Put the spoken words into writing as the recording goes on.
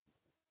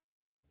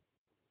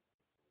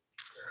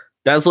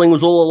Dazzling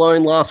was all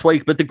alone last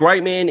week, but the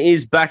great man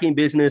is back in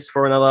business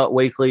for another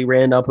weekly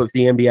roundup of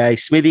the NBA.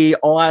 Smithy,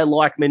 I,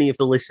 like many of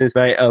the listeners,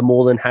 mate, are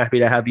more than happy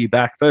to have you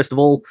back. First of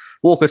all,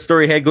 walk us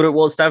through how good it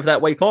was to have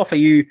that week off. Are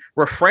you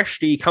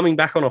refreshed? Are you coming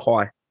back on a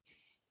high?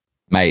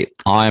 Mate,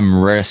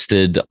 I'm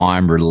rested.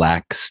 I'm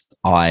relaxed.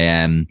 I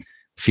am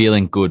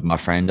feeling good, my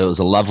friend. It was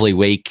a lovely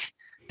week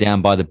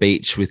down by the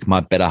beach with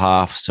my better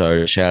half.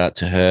 So shout out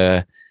to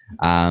her.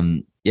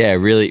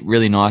 Really,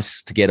 really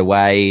nice to get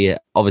away.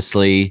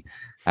 Obviously,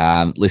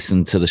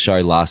 listened to the show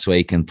last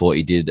week and thought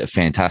you did a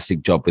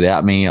fantastic job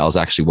without me. I was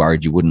actually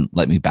worried you wouldn't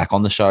let me back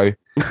on the show,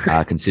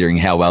 considering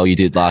how well you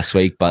did last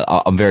week. But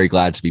I'm very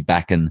glad to be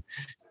back and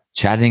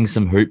chatting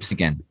some hoops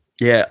again.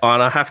 Yeah,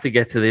 and I have to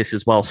get to this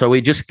as well. So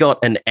we just got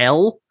an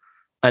L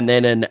and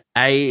then an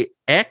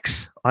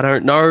AX. I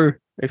don't know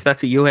if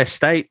that's a US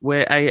state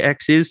where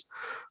AX is,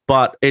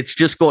 but it's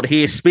just got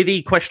here,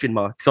 Smithy, ?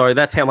 So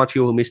that's how much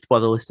you were missed by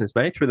the listeners,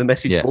 mate, through the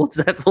message boards.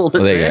 That's all.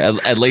 Well, there you go.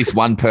 At least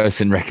one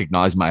person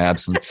recognised my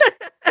absence.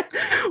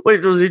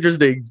 Which was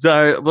interesting.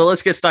 So, well,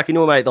 let's get stuck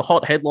into it, mate. The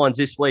hot headlines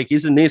this week.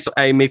 Isn't this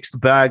a mixed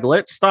bag?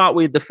 Let's start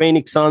with the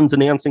Phoenix Suns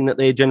announcing that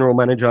their general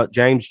manager,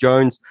 James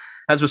Jones,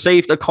 has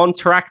received a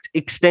contract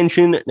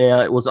extension.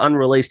 Now, it was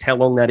unreleased how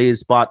long that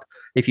is, but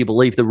if you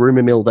believe the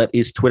rumor mill that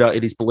is Twitter,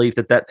 it is believed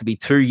that to be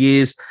 2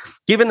 years.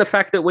 Given the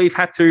fact that we've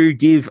had to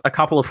give a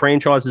couple of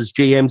franchises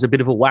GMs a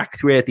bit of a whack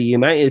throughout the year,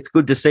 mate, it's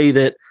good to see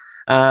that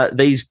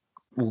these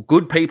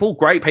good people,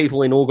 great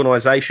people in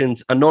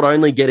organizations are not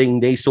only getting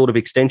these sort of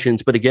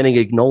extensions, but are getting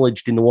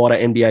acknowledged in the wider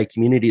NBA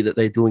community that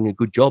they're doing a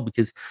good job,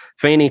 because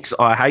Phoenix,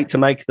 I hate to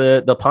make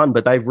the pun,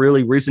 but they've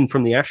really risen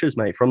from the ashes,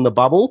 mate, from the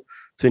bubble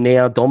to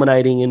now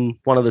dominating in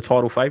one of the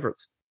title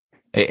favorites.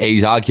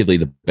 He's arguably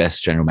the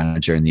best general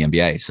manager in the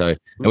NBA. So it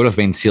would have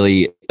been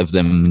silly of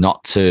them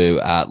not to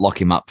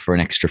lock him up for an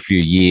extra few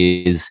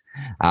years.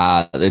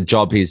 The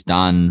job he's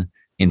done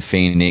in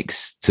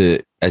Phoenix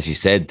to, as you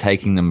said,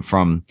 taking them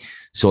from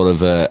sort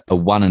of a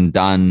one and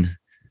done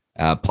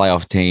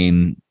playoff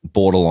team,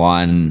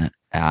 borderline,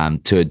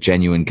 to a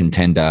genuine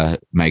contender,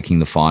 making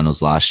the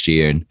finals last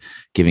year and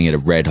giving it a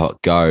red hot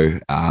go.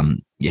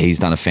 He's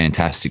done a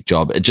fantastic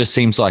job. It just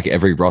seems like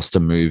every roster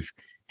move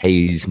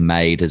he's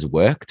made has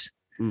worked.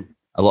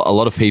 A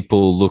lot of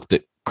people looked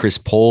at Chris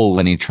Paul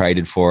when he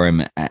traded for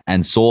him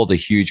and saw the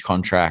huge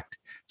contract,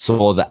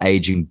 saw the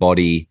aging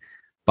body,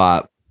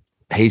 but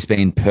he's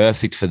been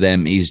perfect for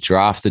them. He's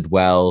drafted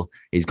well.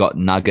 He's got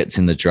nuggets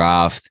in the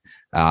draft.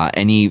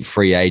 Any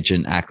free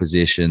agent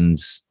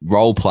acquisitions,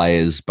 role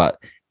players, but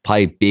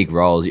played big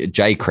roles.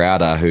 Jay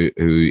Crowder,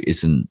 who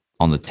isn't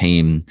on the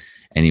team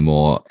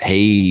anymore,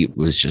 he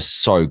was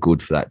just so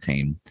good for that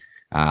team.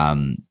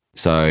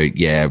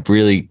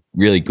 Really,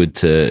 really good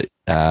to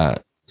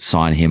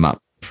sign him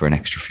up for an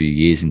extra few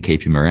years and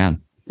keep him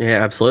around.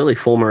 Yeah, absolutely.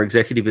 Former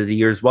executive of the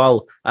year as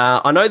well.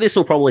 I know this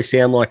will probably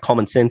sound like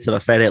common sense that I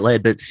say it out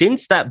loud, but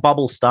since that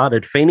bubble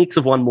started, Phoenix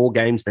have won more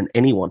games than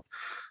anyone.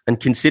 And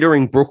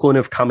considering Brooklyn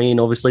have come in,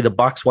 obviously the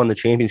Bucks won the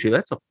championship.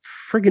 That's a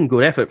friggin'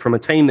 good effort from a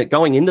team that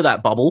going into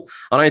that bubble,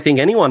 I don't think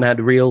anyone had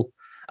a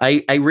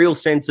real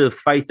sense of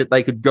faith that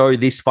they could go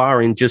this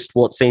far in just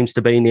what seems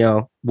to be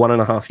now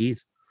 1.5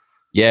 years.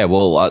 Yeah,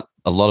 well,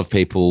 a lot of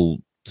people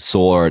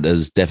saw it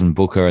as Devin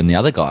Booker and the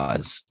other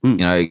guys,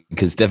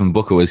 because Devin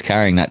Booker was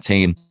carrying that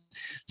team,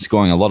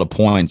 scoring a lot of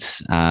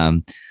points.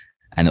 And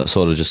it was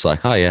sort of just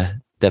like, oh, yeah,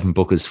 Devin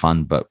Booker's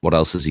fun, but what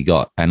else has he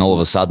got? And all of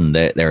a sudden,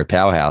 they're a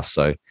powerhouse.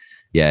 So,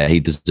 yeah,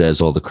 he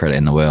deserves all the credit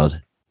in the world.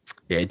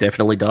 Yeah, it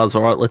definitely does.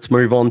 All right, let's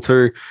move on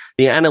to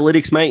the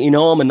analytics, mate. You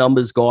know I'm a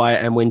numbers guy,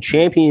 and when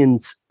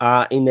champions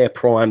are in their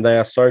prime, they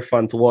are so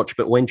fun to watch.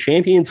 But when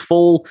champions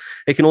fall,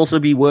 it can also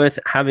be worth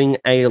having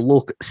a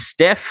look.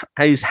 Steph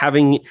is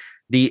having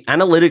the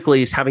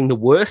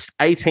worst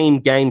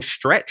 18-game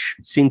stretch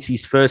since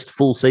his first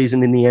full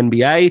season in the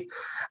NBA.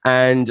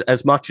 And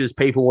as much as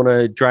people want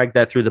to drag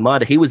that through the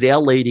mud, he was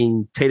our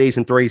leading TDs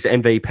and threes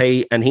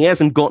MVP, and he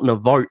hasn't gotten a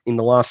vote in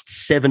the last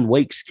 7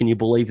 weeks. Can you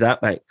believe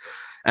that, mate?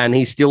 And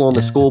he's still on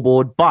the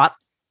scoreboard. But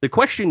the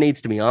question needs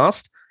to be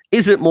asked,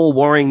 is it more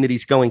worrying that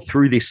he's going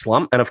through this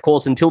slump? And of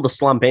course, until the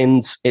slump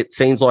ends, it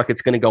seems like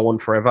it's going to go on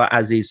forever,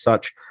 as is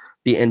such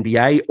the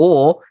NBA,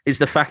 or is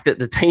the fact that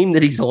the team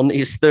that he's on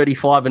is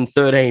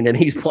 35-13 and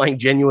he's playing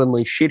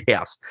genuinely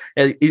shithouse?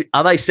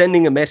 Are they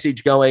sending a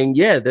message going,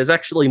 yeah, there's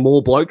actually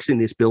more blokes in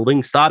this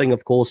building, starting,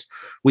 of course,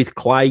 with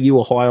Clay. You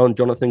were high on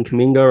Jonathan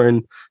Kuminga,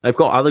 and they've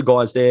got other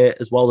guys there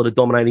as well that are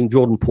dominating.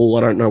 Jordan Poole,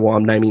 I don't know why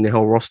I'm naming the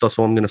whole roster,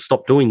 so I'm going to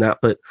stop doing that.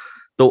 But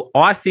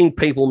I think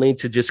people need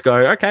to just go,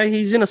 okay,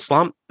 he's in a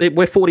slump.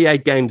 We're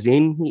 48 games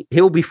in.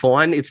 He'll be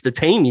fine. It's the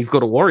team you've got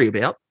to worry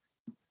about.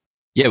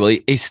 Yeah, well,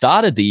 he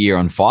started the year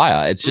on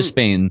fire. It's just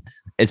been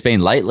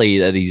lately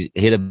that he's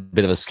hit a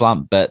bit of a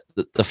slump. But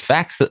the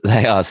fact that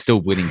they are still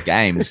winning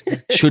games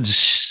should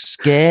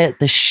scare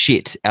the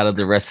shit out of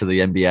the rest of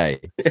the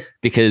NBA,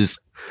 because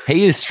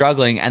he is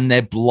struggling and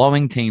they're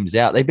blowing teams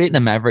out. They beat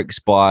the Mavericks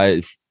by,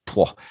 I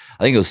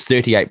think it was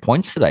 38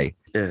 points today.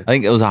 Yeah. I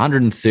think it was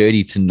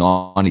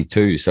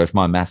 130-92. So if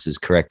my maths is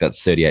correct,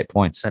 that's 38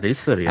 points. That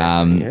is 38.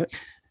 Yeah.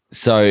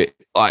 So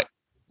like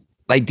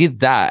they did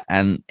that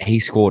and he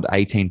scored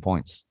 18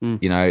 points.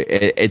 Mm. You know,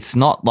 it's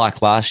not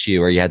like last year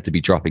where you had to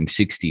be dropping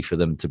 60 for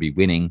them to be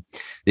winning.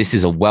 This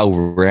is a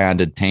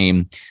well-rounded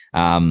team.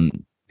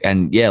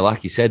 And yeah,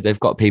 like you said, they've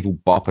got people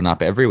bopping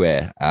up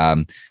everywhere.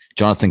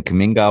 Jonathan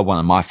Kuminga, one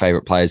of my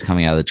favorite players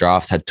coming out of the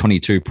draft, had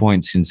 22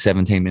 points in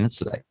 17 minutes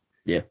today.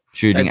 Yeah.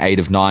 Shooting 8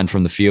 of 9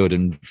 from the field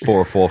and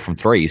 4 of 4 from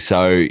 3.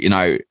 So, you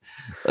know,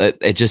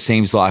 it just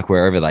seems like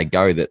wherever they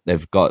go that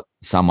they've got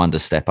someone to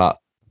step up.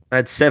 I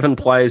had 7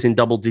 players in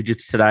double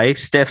digits today.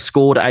 Steph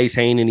scored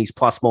 18 and his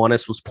plus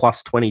minus was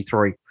plus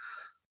 23.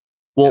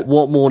 What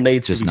more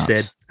needs just to be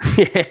nuts.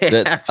 said?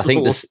 Yeah, I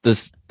think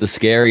the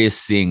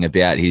scariest thing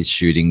about his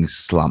shooting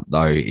slump,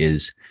 though,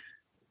 is,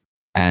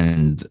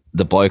 and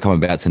the bloke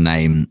I'm about to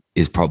name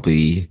is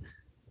probably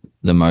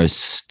the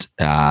most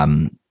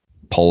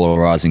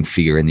polarizing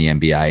figure in the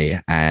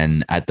NBA.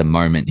 And at the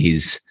moment,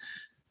 his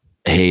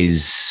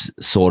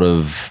sort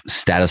of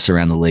status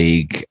around the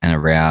league and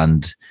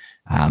around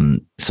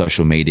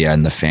social media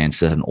and the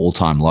fans at an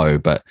all-time low.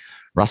 But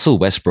Russell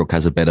Westbrook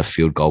has a better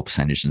field goal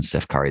percentage than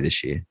Steph Curry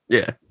this year.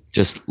 Yeah.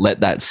 Just let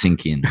that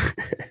sink in.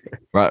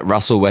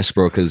 Russell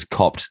Westbrook has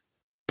copped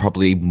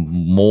probably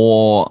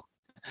more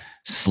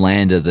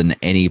slander than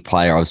any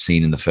player I've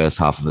seen in the first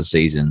half of the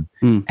season.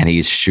 And he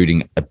is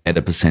shooting a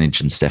better percentage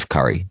than Steph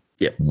Curry.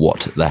 Yeah.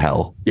 What the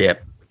hell? Yeah,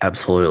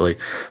 absolutely.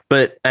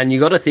 And you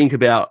got to think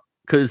about,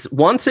 because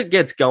once it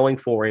gets going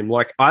for him,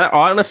 like I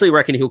honestly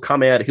reckon he'll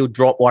come out, he'll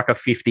drop like a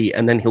 50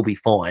 and then he'll be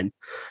fine.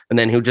 And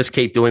then he'll just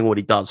keep doing what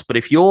he does. But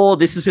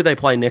this is who they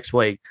play next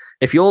week.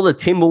 If you're the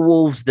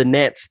Timberwolves, the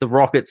Nets, the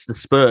Rockets, the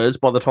Spurs,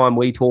 by the time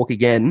we talk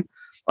again,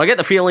 I get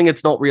the feeling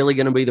it's not really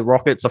going to be the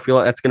Rockets. I feel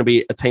like that's going to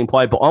be a team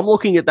play. But I'm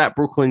looking at that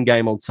Brooklyn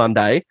game on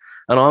Sunday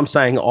and I'm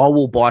saying I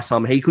will buy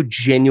some. He could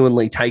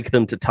genuinely take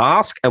them to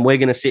task. And we're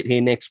going to sit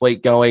here next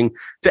week going,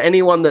 to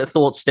anyone that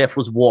thought Steph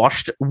was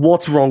washed,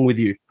 what's wrong with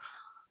you?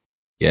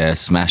 Yeah,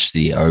 smash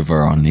the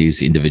over on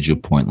his individual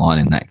point line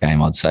in that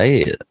game, I'd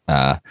say.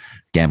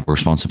 Gamble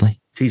responsibly.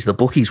 Geez, the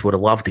bookies would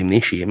have loved him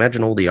this year.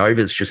 Imagine all the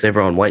overs, just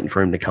everyone waiting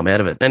for him to come out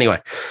of it.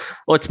 Anyway,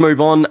 let's move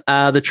on.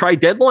 The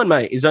trade deadline,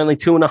 mate, is only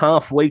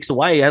 2.5 weeks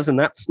away. Hasn't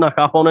that snuck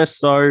up on us?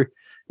 So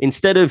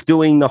instead of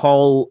doing the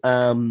whole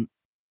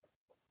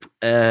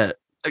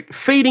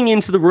feeding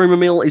into the rumor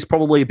mill is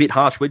probably a bit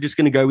harsh. We're just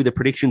going to go with the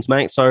predictions,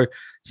 mate. So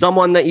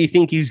someone that you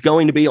think is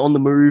going to be on the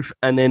move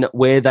and then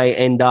where they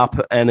end up.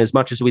 And as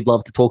much as we'd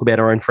love to talk about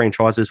our own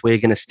franchises, we're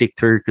going to stick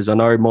to, because I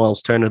know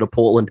Miles Turner to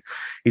Portland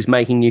is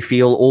making you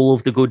feel all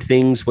of the good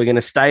things. We're going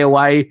to stay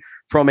away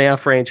from our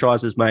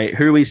franchises, mate.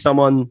 Who is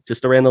someone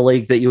just around the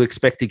league that you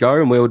expect to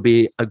go and where would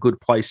be a good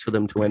place for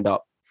them to end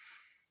up?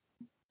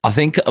 I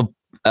think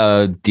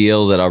a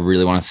deal that I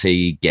really want to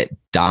see get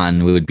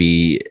done would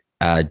be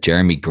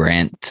Jeremy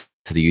Grant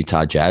to the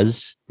Utah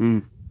Jazz.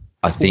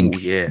 I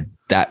think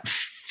that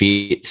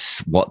fits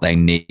what they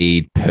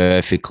need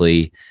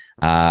perfectly.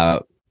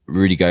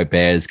 Rudy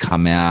Gobert's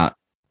come out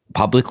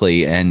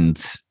publicly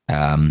and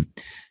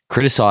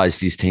criticized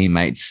his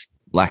teammates'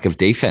 lack of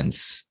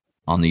defense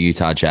on the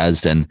Utah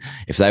Jazz. And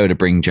if they were to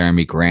bring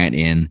Jeremy Grant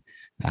in,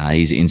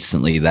 he's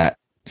instantly that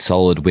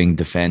solid wing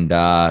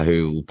defender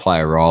who will play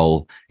a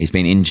role. He's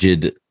been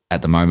injured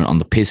at the moment on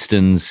the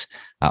Pistons.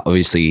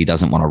 Obviously, he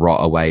doesn't want to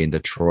rot away in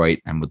Detroit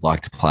and would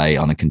like to play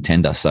on a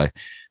contender. So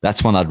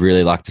that's one I'd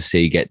really like to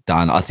see get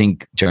done. I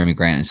think Jeremy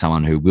Grant is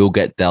someone who will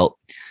get dealt.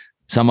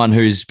 Someone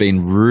who's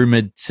been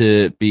rumored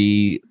to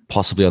be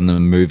possibly on the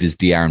move is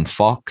De'Aaron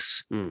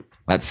Fox.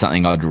 That's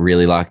something I'd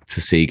really like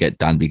to see get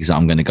done, because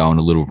I'm going to go on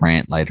a little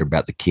rant later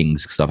about the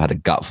Kings because I've had a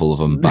gut full of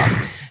them. But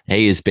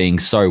he is being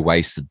so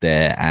wasted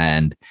there.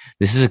 And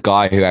this is a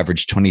guy who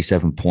averaged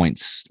 27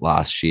 points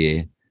last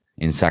year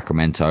in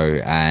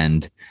Sacramento,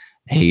 and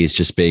he is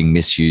just being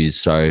misused.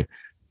 So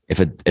if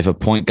a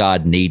point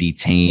guard needy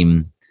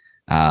team,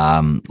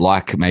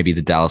 like maybe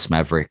the Dallas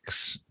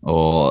Mavericks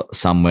or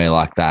somewhere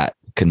like that,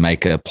 can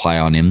make a play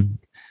on him,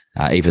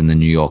 even the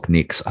New York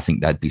Knicks, I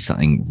think that'd be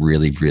something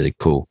really, really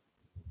cool.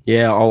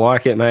 Yeah, I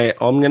like it, mate.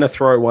 I'm going to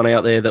throw one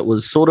out there that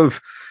was sort of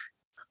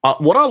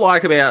what I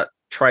like about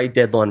trade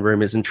deadline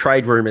rumors and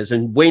trade rumors.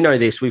 And we know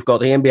this, we've got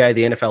the NBA,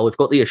 the NFL, we've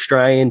got the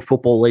Australian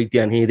Football League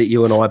down here that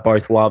you and I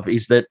both love,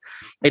 is that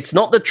it's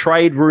not the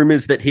trade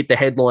rumors that hit the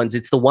headlines.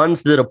 It's the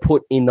ones that are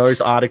put in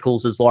those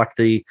articles as like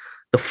the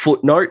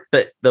footnote,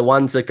 that the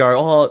ones that go,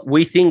 oh,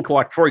 we think,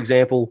 like, for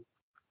example,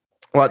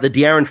 like the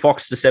De'Aaron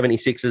Fox to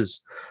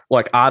 76ers,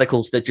 like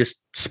articles that just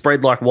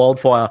spread like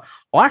wildfire.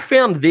 I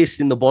found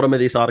this in the bottom of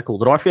this article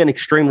that I found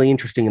extremely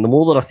interesting. And the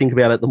more that I think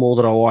about it, the more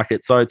that I like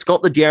it. So it's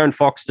got the De'Aaron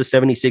Fox to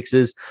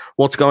 76ers,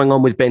 what's going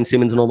on with Ben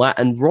Simmons and all that.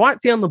 And right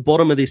down the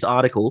bottom of this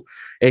article,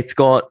 it's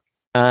got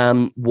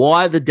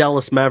why the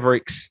Dallas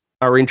Mavericks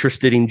are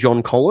interested in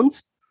John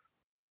Collins.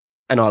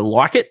 And I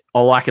like it. I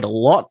like it a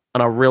lot.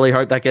 And I really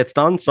hope that gets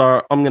done.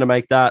 So I'm going to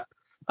make that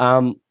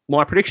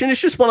my prediction.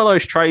 It's just one of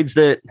those trades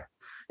that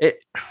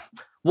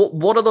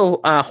what are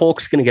the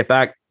Hawks going to get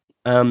back?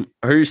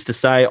 Who's to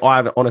say?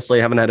 Honestly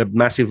haven't had a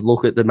massive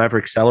look at the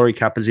Maverick salary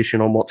cap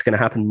position on what's going to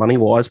happen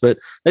money-wise, but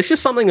there's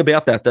just something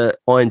about that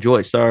I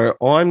enjoy. So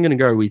I'm going to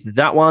go with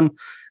that one.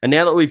 And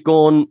now that we've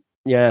gone,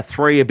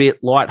 three a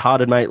bit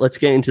lighthearted, mate, let's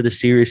get into the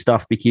serious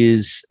stuff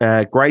because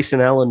Grayson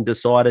Allen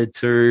decided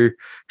to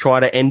try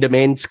to end a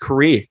man's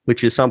career,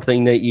 which is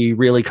something that you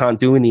really can't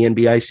do in the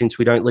NBA since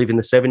we don't live in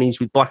the 70s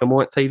with black and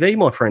white TV,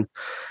 my friend.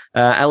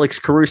 Alex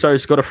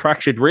Caruso's got a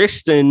fractured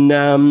wrist and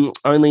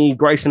only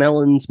Grayson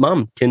Allen's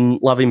mum can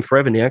love him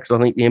forever now because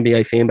I think the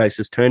NBA fan base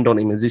has turned on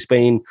him. Has this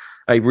been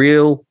a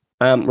real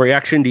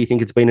reaction? Do you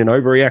think it's been an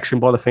overreaction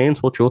by the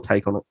fans? What's your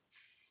take on it?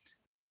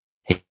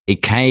 He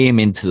came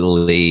into the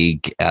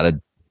league out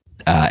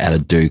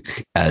of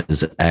Duke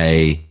as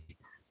a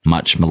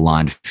much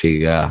maligned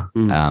figure.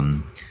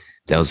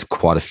 There was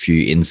quite a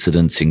few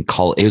incidents in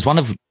college. He was one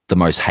of the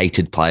most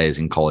hated players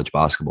in college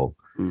basketball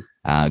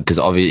because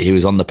obviously he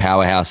was on the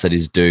powerhouse that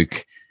is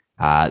Duke.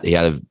 He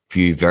had a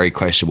few very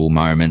questionable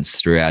moments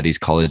throughout his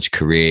college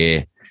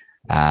career.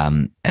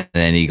 And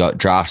then he got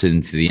drafted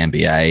into the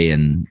NBA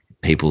and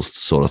people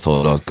sort of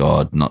thought, oh,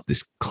 God, not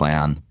this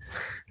clown.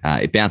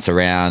 It bounced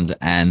around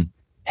and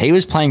he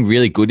was playing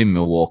really good in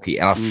Milwaukee.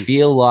 And I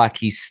feel like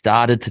he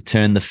started to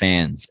turn the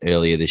fans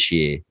earlier this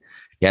year.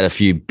 He had a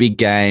few big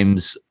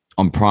games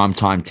on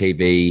primetime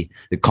TV.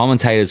 The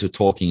commentators were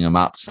talking him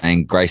up,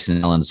 saying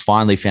Grayson Allen's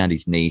finally found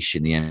his niche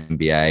in the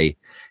NBA.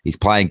 He's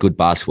playing good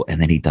basketball. And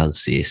then he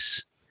does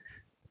this.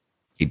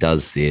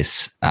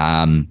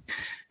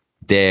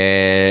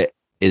 There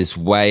is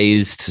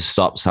ways to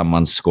stop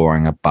someone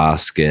scoring a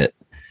basket.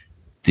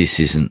 This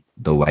isn't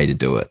the way to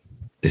do it.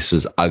 This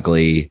was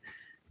ugly.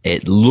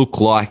 It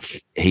looked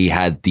like he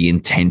had the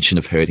intention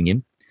of hurting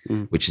him,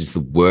 which is the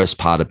worst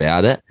part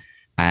about it.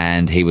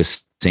 And he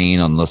was seen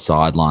on the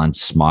sideline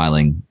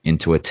smiling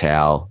into a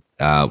towel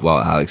while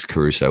Alex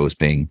Caruso was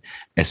being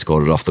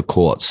escorted off the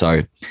court.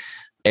 So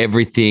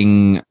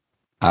everything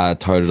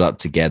totaled up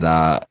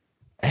together.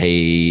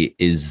 He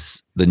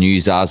is the new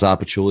Zaza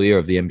Pachulia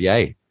of the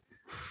NBA.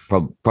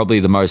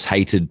 Probably the most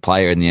hated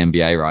player in the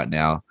NBA right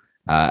now.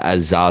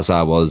 As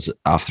Zaza was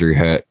after he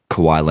hurt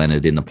Kawhi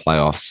Leonard in the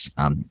playoffs.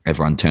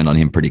 Everyone turned on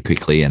him pretty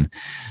quickly, and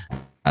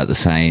the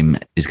same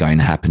is going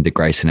to happen to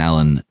Grayson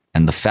Allen.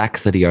 And the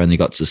fact that he only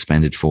got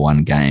suspended for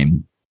one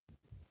game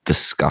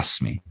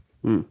disgusts me.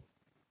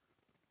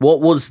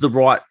 What was the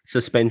right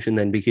suspension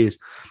then? Because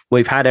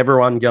we've had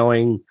everyone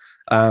going,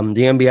 the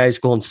NBA's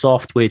gone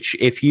soft, which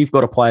if you've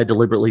got a player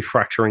deliberately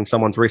fracturing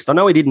someone's wrist, I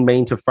know he didn't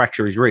mean to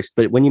fracture his wrist,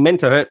 but when you meant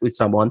to hurt with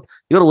someone,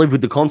 you got to live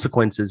with the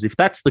consequences. If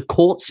that's the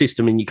court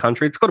system in your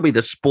country, it's got to be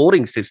the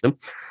sporting system,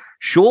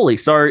 surely.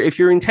 So if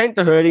your intent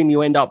to hurt him,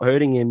 you end up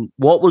hurting him.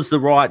 What was the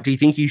right? Do you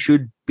think he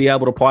should be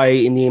able to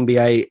play in the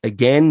NBA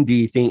again? Do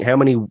you think, how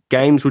many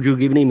games would you have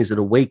given him? Is it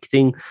a week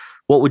thing?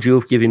 What would you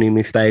have given him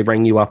if they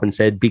rang you up and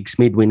said, Big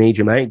Smid, we need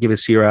you, mate. Give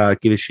us your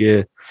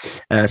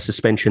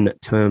suspension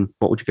term.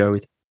 What would you go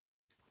with?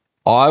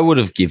 I would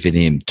have given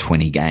him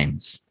 20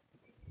 games.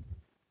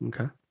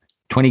 Okay.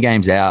 20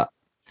 games out.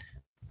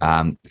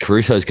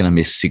 Caruso is going to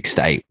miss 6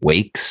 to 8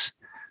 weeks,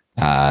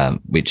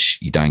 which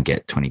you don't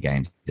get 20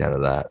 games out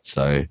of that.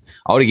 So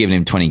I would have given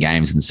him 20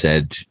 games and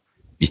said,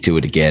 you do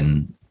it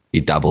again,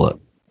 you double it.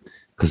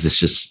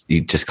 Because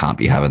you just can't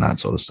be having that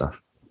sort of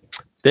stuff.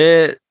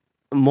 This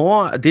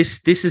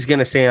is going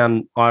to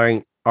sound,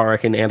 I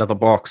reckon, out of the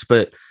box,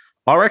 but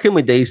I reckon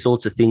with these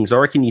sorts of things, I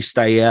reckon you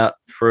stay out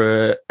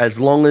for as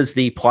long as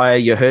the player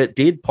you hurt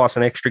did, plus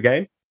an extra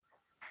game.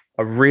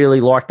 I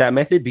really like that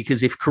method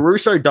because if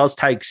Caruso does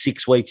take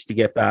 6 weeks to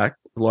get back,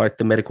 like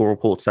the medical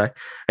reports say,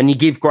 and you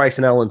give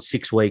Grayson Allen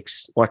 6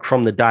 weeks, like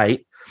from the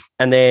date,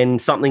 and then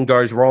something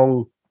goes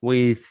wrong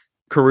with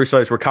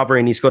Caruso's recovery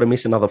and he's got to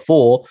miss another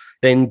 4,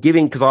 then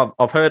because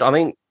I've heard, I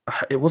think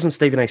it wasn't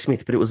Stephen A.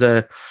 Smith, but it was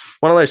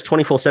one of those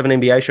 24/7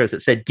 NBA shows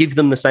that said give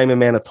them the same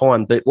amount of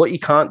time. But what you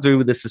can't do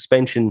with the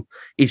suspension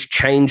is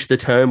change the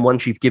term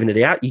once you've given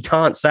it out. You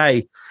can't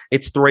say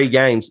it's 3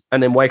 games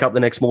and then wake up the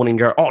next morning and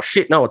go, oh,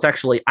 shit, no, it's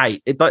actually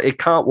 8. It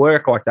can't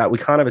work like that. We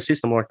can't have a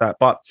system like that.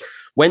 But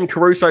when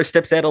Caruso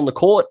steps out on the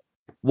court,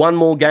 1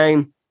 more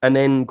game and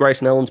then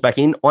Grayson Allen's back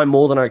in, I'm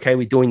more than okay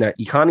with doing that.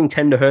 You can't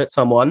intend to hurt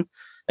someone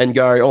and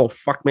go, oh,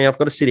 fuck me, I've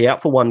got to sit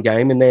out for 1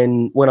 game, and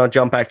then when I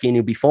jump back in,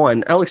 he'll be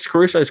fine. Alex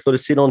Caruso's got to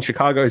sit on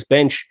Chicago's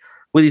bench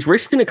with his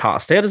wrist in a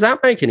cast. How does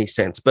that make any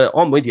sense? But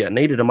I'm with you.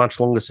 Needed a much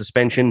longer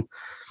suspension.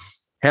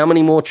 How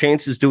many more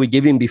chances do we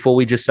give him before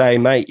we just say,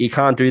 mate, you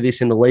can't do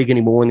this in the league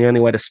anymore, and the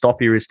only way to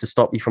stop you is to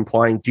stop you from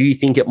playing? Do you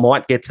think it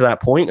might get to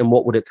that point, and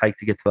what would it take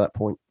to get to that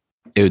point?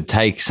 It would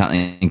take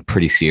something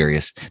pretty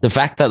serious. The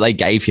fact that they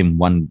gave him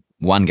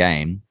one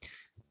game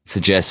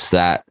suggests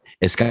that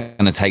it's going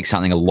to take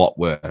something a lot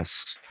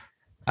worse.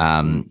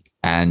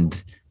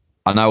 And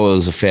I know it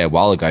was a fair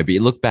while ago, but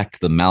you look back to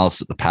the Malice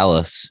at the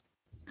Palace,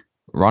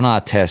 Ron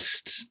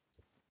Artest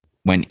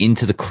went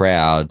into the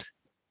crowd,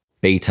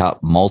 beat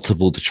up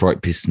multiple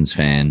Detroit Pistons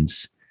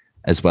fans,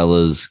 as well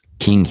as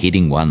King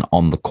hitting one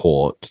on the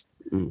court.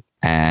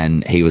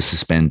 And he was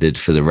suspended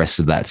for the rest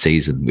of that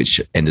season,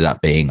 which ended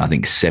up being, I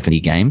think,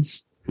 70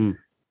 games.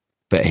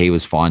 but he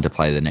was fine to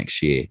play the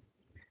next year.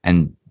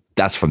 And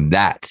that's from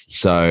that.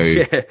 So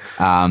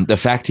the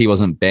fact he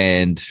wasn't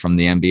banned from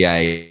the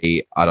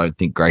NBA, I don't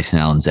think Grayson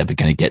Allen's ever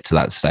going to get to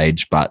that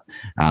stage, but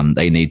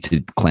they need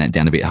to clamp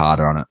down a bit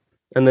harder on it.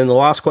 And then the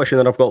last question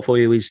that I've got for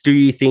you is, do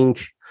you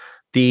think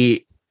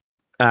the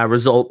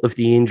result of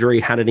the injury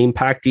had an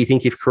impact? Do you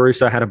think if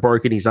Caruso had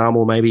broken his arm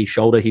or maybe his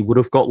shoulder, he would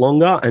have got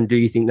longer? And do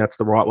you think that's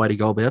the right way to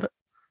go about it?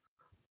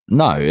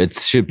 No, it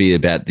should be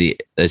about the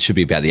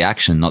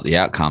action, not the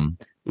outcome.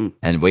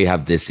 And we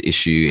have this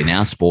issue in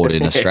our sport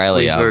in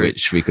Australia,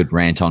 which we could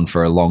rant on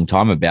for a long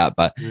time about,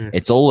 but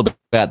it's all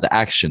about the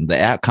action.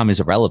 The outcome is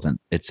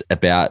irrelevant. It's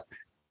about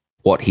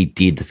what he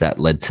did that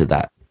led to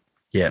that.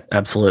 Yeah,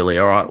 absolutely.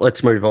 All right,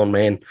 let's move on,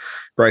 man.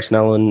 Grayson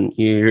Allen,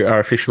 you are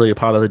officially a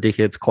part of the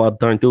Dickheads Club.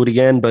 Don't do it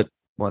again, but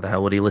why the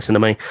hell would he listen to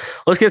me?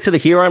 Let's get to the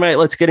hero, mate.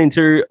 Let's get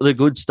into the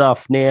good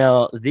stuff.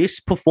 Now, this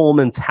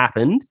performance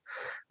happened,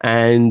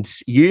 and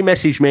you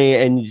messaged me,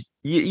 and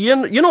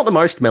you're not the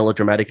most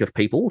melodramatic of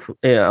people.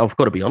 I've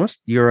got to be honest.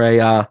 You're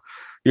a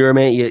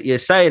man. You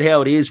say it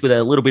how it is with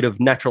a little bit of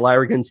natural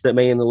arrogance that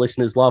me and the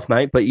listeners love,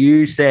 mate. But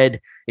you said,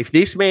 if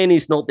this man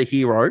is not the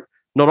hero,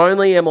 not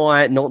only am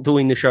I not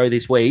doing the show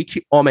this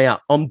week, I'm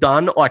out. I'm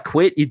done. I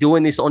quit. You're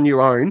doing this on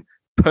your own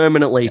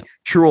permanently. Yeah.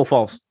 True or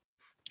false?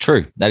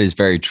 True. That is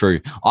very true.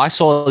 I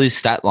saw this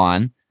stat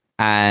line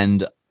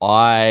and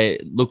I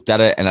looked at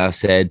it and I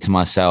said to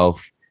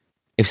myself,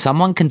 if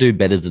someone can do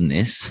better than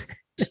this,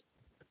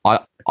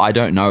 I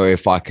don't know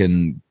if I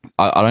can.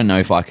 I don't know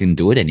if I can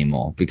do it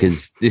anymore,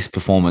 because this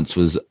performance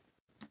was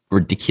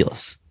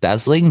ridiculous.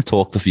 Dazzling.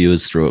 Talk the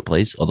viewers through it,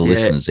 please, or the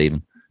listeners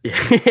even.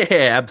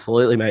 Yeah,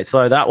 absolutely, mate.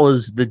 So that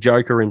was the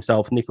Joker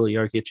himself, Nikola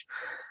Jokic.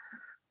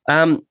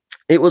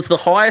 It was the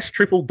highest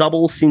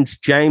triple-double since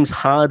James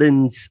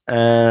Harden's,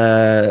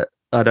 I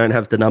don't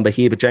have the number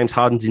here, but James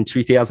Harden's in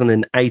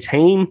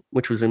 2018,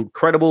 which was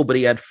incredible, but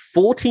he had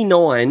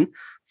 49,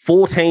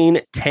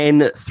 14,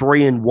 10,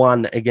 3, and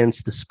 1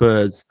 against the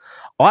Spurs.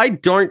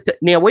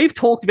 Now, we've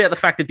talked about the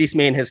fact that this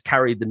man has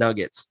carried the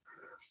Nuggets.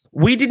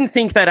 We didn't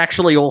think they'd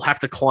actually all have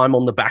to climb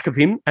on the back of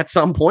him at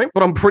some point,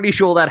 but I'm pretty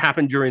sure that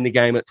happened during the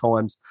game at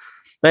times.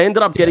 They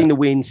ended up getting the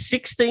win.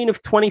 16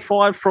 of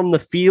 25 from the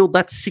field.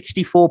 That's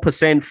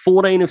 64%.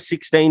 14 of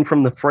 16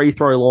 from the free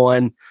throw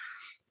line.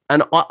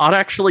 And I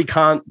actually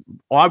can't.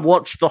 I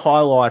watched the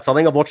highlights. I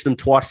think I've watched them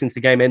twice since the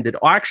game ended.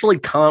 I actually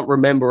can't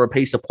remember a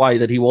piece of play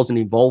that he wasn't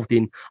involved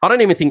in. I don't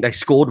even think they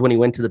scored when he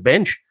went to the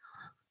bench.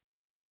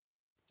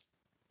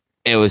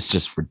 It was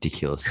just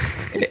ridiculous.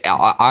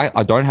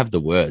 I don't have the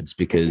words,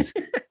 because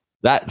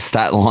that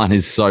stat line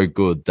is so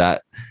good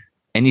that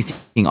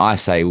anything I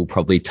say will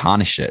probably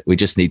tarnish it. We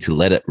just need to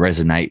let it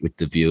resonate with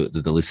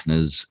the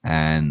listeners,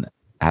 and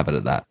have it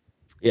at that.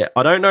 Yeah,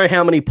 I don't know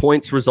how many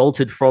points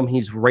resulted from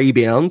his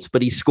rebounds,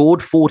 but he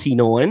scored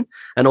 49,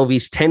 and of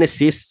his 10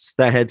 assists,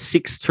 they had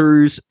 6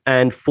 twos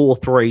and 4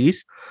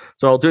 threes.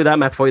 So I'll do that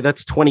math for you.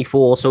 That's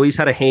 24. So he's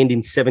had a hand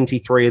in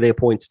 73 of their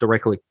points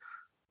directly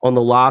on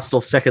the last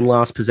or second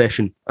last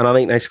possession. And I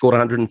think they scored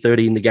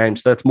 130 in the game.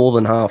 So that's more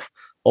than half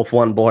off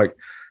one bloke.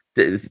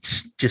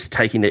 It's just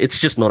it's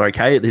just not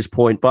okay at this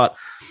point. But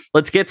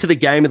let's get to the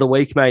game of the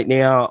week, mate.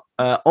 Now,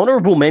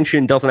 honourable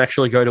mention doesn't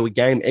actually go to a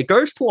game. It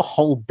goes to a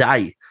whole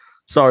day.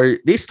 So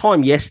this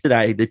time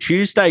yesterday, the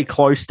Tuesday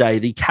close day,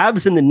 the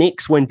Cavs and the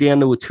Knicks went down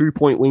to a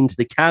 2-point win to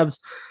the Cavs.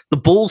 The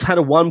Bulls had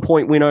a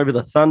 1-point win over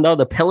the Thunder.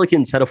 The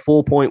Pelicans had a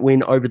 4-point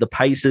win over the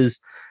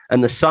Pacers.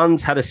 And the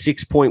Suns had a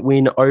 6-point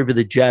win over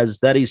the Jazz.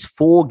 That is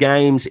 4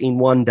 games in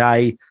one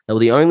day. They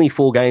were the only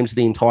 4 games of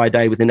the entire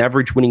day with an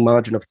average winning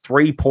margin of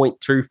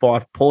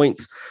 3.25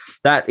 points.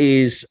 That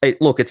is,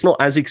 look, it's not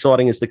as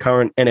exciting as the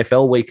current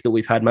NFL week that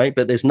we've had, mate,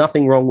 but there's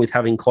nothing wrong with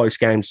having close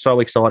games. So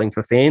exciting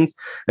for fans.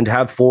 And to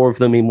have 4 of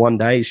them in one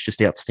day is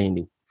just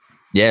outstanding.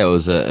 Yeah, it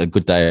was a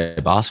good day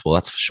of basketball,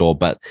 that's for sure.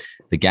 But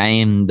the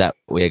game that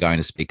we're going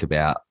to speak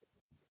about,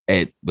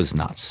 it was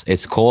nuts.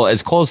 It's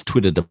caused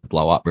Twitter to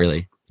blow up,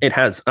 really. It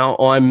has.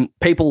 I'm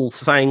people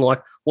saying,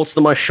 like, what's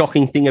the most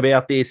shocking thing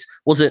about this?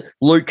 Was it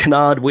Luke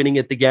Kennard winning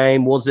at the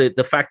game? Was it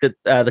the fact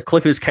that the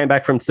Clippers came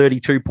back from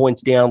 32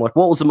 points down? Like,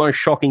 what was the most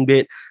shocking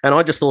bit? And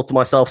I just thought to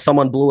myself,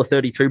 someone blew a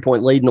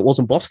 32-point lead and it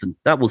wasn't Boston.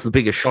 That was the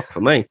biggest shock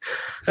for me.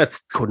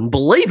 Couldn't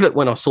believe it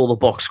when I saw the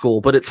box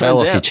score, but it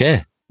fell off your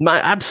chair. Mate,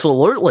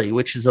 absolutely,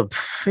 which is a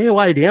fair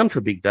way down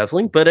for Big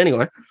Dazzling. But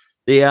anyway,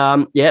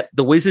 the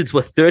Wizards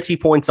were 30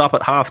 points up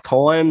at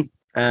halftime,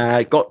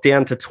 got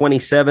down to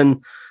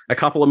 27. A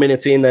couple of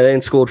minutes in, they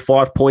then scored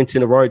 5 points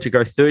in a row to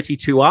go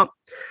 32 up,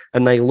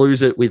 and they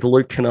lose it with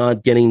Luke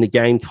Kennard getting the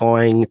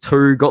game-tying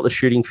 2, got the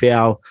shooting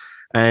foul,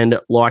 and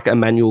like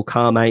Emmanuel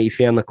Kame, he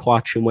found the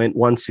clutch and went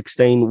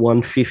 116,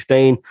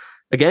 115.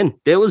 Again,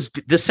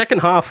 the second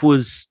half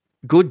was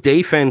good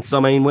defense.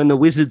 I mean, when the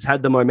Wizards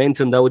had the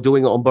momentum, they were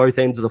doing it on both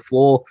ends of the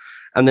floor,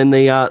 and then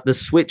the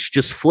switch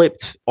just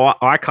flipped.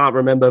 I can't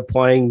remember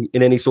playing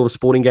in any sort of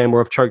sporting game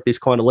where I've choked this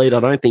kind of lead. I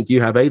don't think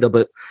you have either,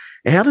 but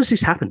how does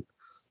this happen?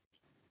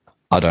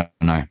 I don't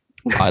know.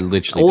 I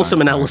literally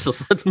awesome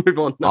analysis. Let's move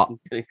on. No,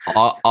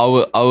 I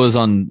was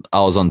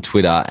on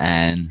Twitter,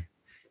 and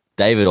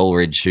David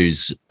Ulrich,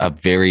 who's a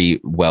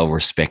very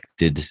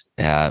well-respected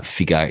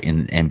figure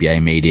in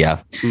NBA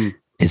media,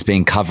 has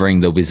been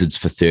covering the Wizards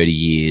for 30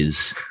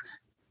 years.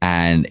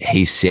 And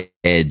he said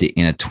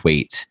in a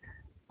tweet,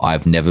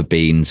 "I've never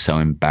been so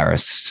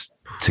embarrassed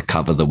to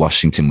cover the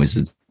Washington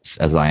Wizards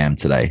as I am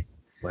today."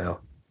 Wow.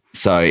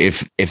 So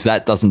if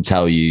that doesn't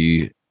tell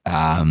you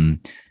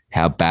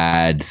how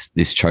bad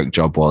this choke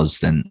job was,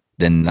 then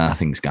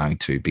nothing's going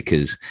to,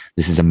 because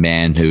this is a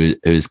man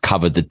who's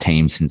covered the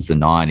team since the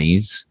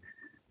 90s,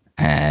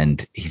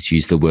 and he's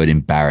used the word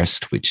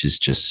embarrassed, which is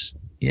just,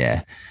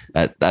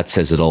 that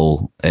says it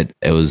all. It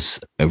was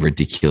a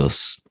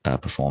ridiculous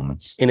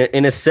performance. In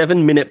a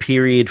 7-minute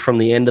period from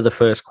the end of the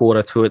first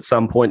quarter to at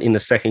some point in the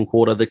second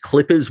quarter, the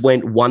Clippers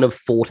went 1 of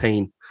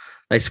 14.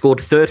 They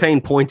scored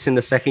 13 points in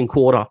the second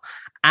quarter,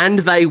 and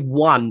they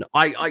won.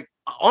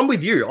 I'm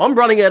with you. I'm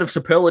running out of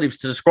superlatives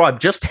to describe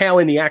just how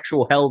in the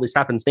actual hell this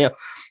happens. Now,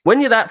 when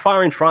you're that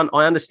far in front,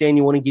 I understand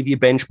you want to give your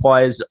bench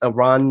players a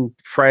run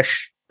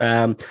fresh,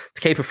 to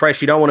keep it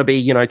fresh. You don't want to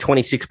be,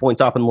 26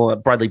 points up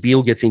and Bradley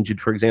Beal gets injured,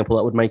 for example.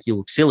 That would make you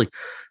look silly.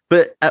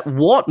 But at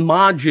what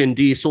margin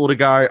do you sort of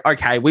go,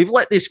 okay, we've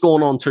let this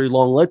go on too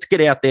long. Let's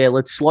get out there.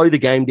 Let's slow the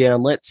game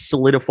down. Let's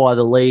solidify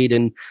the lead.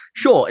 And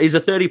sure, is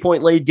a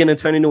 30-point lead going to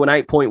turn into an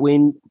 8-point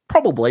win?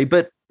 Probably,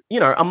 but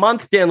a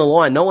month down the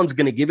line, no one's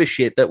going to give a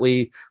shit that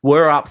we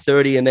were up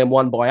 30 and then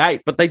won by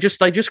 8. But they just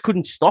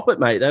couldn't stop it,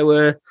 mate. They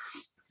were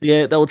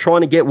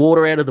trying to get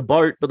water out of the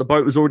boat, but the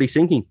boat was already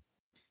sinking.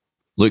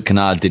 Luke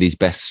Kennard did his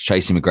best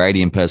Tracy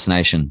McGrady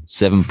impersonation.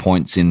 7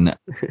 points in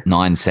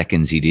 9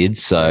 seconds he did.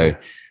 So,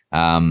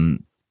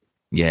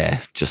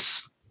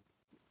 just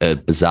a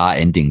bizarre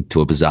ending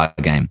to a bizarre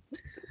game.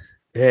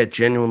 Yeah,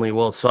 genuinely.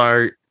 Well,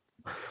 so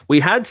we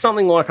had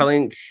something like, I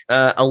think,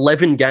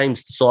 11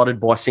 games decided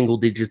by single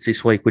digits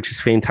this week, which is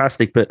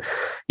fantastic. But,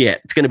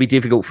 it's going to be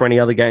difficult for any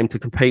other game to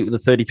compete with a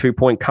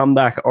 32-point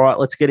comeback. All right,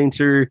 let's get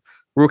into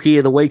Rookie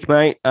of the Week,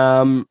 mate.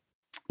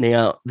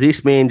 Now,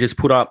 this man just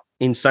put up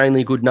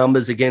insanely good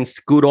numbers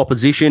against good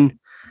opposition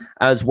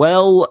as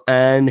well,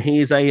 and he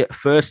is a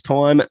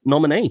first-time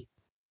nominee.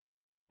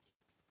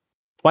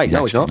 Wait, he's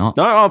no, he's not.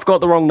 No, I've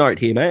got the wrong note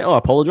here, mate. I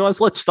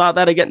apologize. Let's start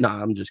that again. No,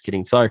 I'm just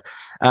kidding. So,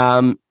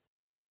 the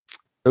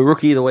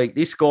Rookie of the Week,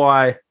 this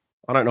guy,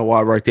 I don't know why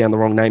I wrote down the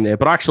wrong name there,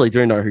 but I actually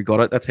do know who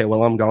got it. That's how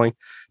well I'm going.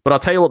 But I'll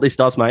tell you what this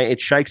does, mate.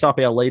 It shakes up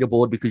our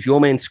leaderboard because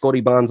your man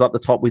Scotty Barnes up the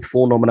top with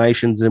 4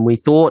 nominations, and we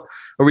thought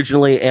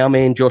originally our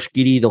man Josh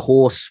Giddey, the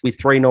horse, with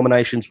 3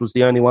 nominations was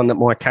the only one that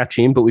might catch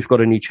him, but we've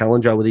got a new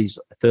challenger with his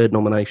 3rd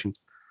nomination.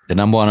 The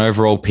number 1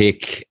 overall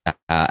pick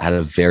had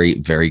a very,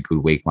 very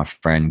good week, my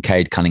friend.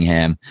 Cade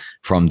Cunningham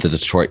from the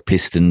Detroit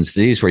Pistons.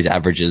 These were his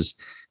averages.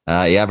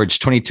 He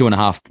averaged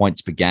 22.5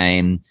 points per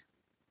game,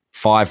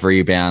 5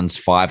 rebounds,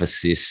 5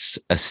 assists,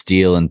 a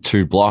steal, and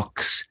 2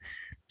 blocks.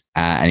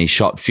 And he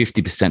shot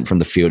 50% from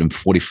the field and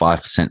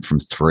 45%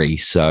 from 3.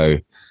 So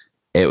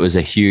it was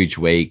a huge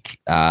week.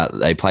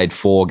 They played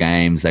 4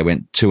 games. They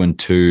went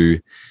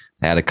 2-2.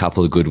 They had a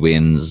couple of good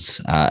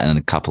wins and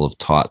a couple of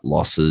tight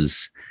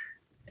losses.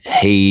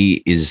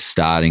 He is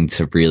starting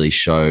to really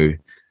show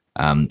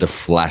the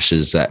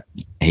flashes that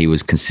he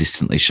was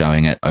consistently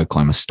showing at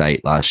Oklahoma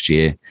State last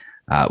year,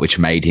 which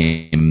made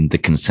him the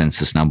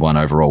consensus number 1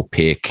 overall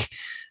pick.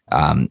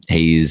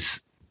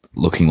 He's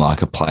looking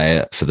like a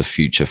player for the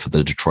future for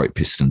the Detroit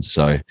Pistons.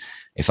 So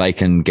if they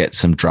can get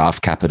some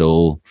draft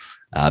capital,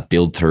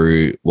 build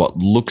through what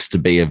looks to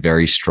be a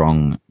very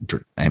strong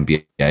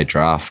NBA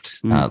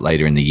draft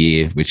later in the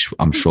year, which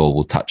I'm sure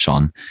we'll touch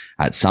on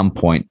at some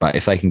point. But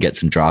if they can get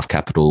some draft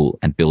capital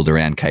and build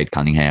around Cade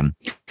Cunningham,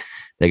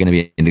 they're going to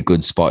be in a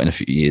good spot in a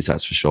few years,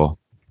 that's for sure.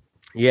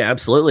 Yeah,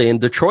 absolutely. And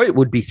Detroit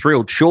would be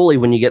thrilled, surely,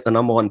 when you get the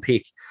number 1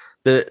 pick.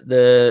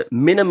 The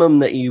minimum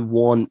that you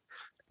want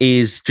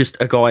is just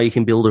a guy you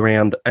can build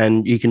around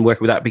and you can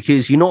work with that,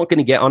 because you're not going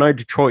to get, I know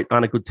Detroit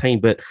aren't a good team,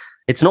 but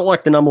it's not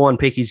like the number 1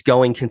 pick is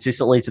going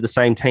consistently to the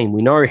same team.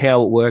 We know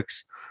how it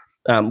works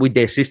with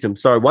their system.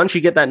 So once you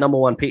get that number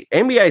 1 pick,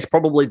 NBA is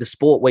probably the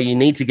sport where you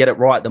need to get it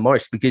right the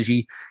most, because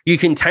you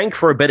can tank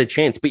for a better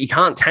chance, but you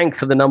can't tank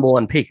for the number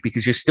 1 pick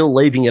because you're still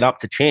leaving it up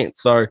to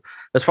chance. So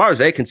as far as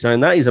they're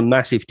concerned, that is a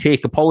massive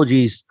tick.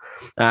 Apologies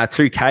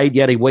to Cade.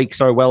 You had a week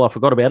so well, I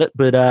forgot about it,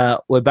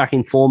 but we're back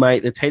in form,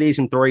 mate. The TDs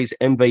and threes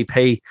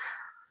MVP.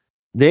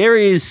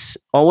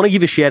 I want to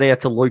give a shout out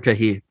to Luka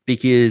here,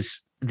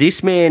 because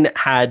this man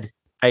had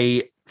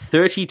a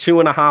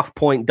 32.5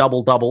 point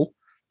double-double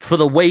for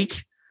the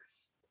week.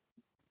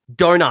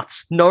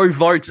 Donuts, no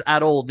votes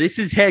at all. This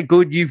is how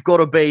good you've got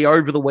to be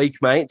over the week,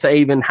 mate, to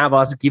even have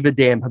us give a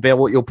damn about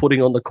what you're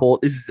putting on the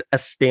court. This is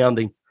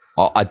astounding.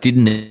 Oh, I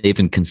didn't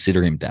even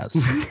consider him, Daz.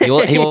 He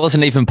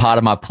wasn't even part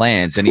of my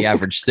plans, and he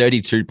averaged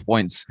 32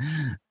 points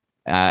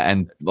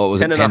and what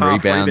was it, 10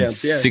 rebounds,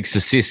 6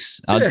 assists.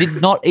 I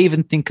did not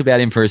even think about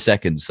him for a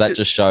second. So that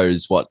just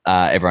shows what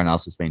everyone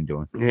else has been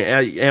doing.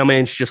 Yeah, our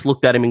man's just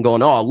looked at him and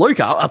gone, "Oh,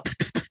 Luka,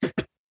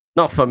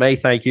 not for me,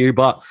 thank you."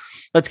 But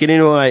let's get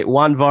into it.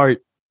 1 vote,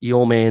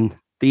 your man,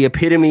 the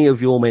epitome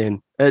of your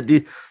man.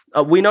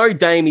 we know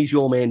Dame is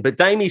your man, but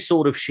Dame is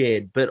sort of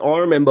shared. But I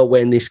remember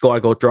when this guy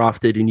got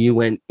drafted and you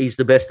went, he's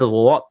the best of the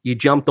lot. You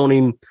jumped on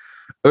him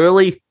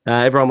early.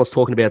 Everyone was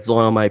talking about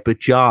Zion, mate,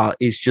 but Ja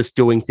is just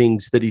doing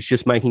things that he's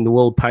just making the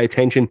world pay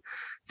attention.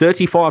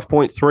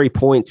 35.3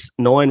 points,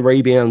 9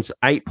 rebounds,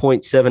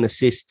 8.7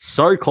 assists.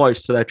 So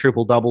close to that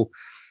triple-double.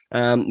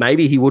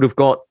 Maybe he would have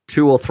got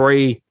 2 or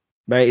 3.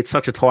 Mate, it's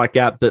such a tight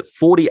gap, but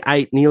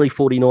 48, nearly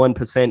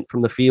 49%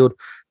 from the field,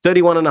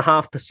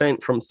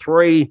 31.5% from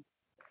 3.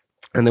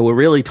 And there were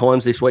really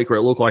times this week where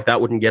it looked like that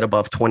wouldn't get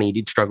above 20. He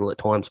did struggle at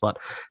times, but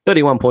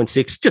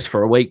 31.6 just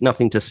for a week,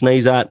 nothing to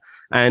sneeze at.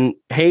 And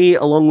he,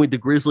 along with the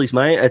Grizzlies,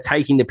 mate, are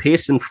taking the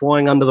piss and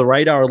flying under the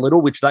radar a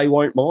little, which they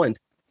won't mind.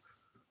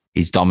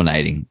 He's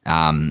dominating.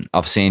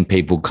 I've seen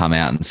people come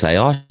out and say,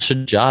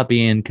 should Ja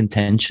be in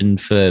contention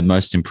for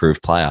most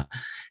improved player?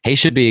 He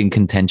should be in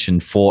contention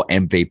for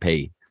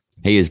MVP.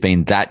 He has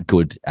been that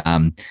good.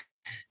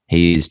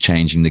 He is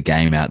changing the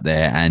game out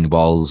there. And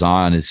while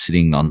Zion is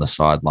sitting on the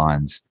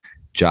sidelines,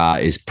 Ja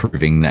is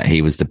proving that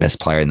he was the best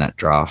player in that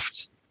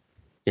draft.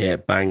 Yeah,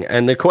 bang.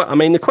 And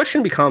the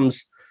question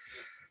becomes,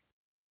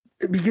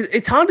 because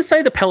it's hard to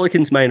say the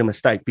Pelicans made a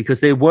mistake because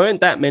there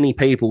weren't that many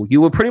people. You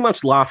were pretty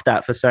much laughed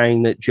at for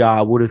saying that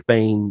Ja would have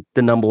been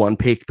the number 1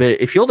 pick. But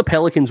if you're the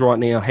Pelicans right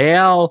now,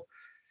 how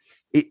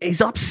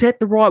is upset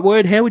the right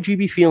word? How would you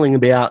be feeling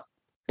about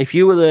if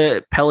you were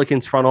the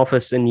Pelicans front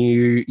office and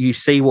you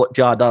see what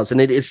Ja does? And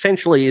it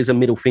essentially is a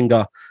middle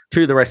finger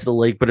to the rest of the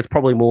league, but it's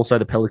probably more so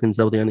the Pelicans.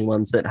 They were the only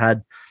ones that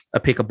had a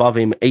pick above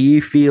him. Are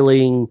you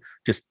feeling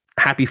just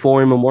happy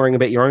for him and worrying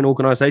about your own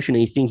organization? Are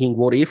you thinking,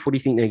 what if? What do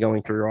you think they're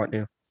going through right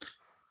now?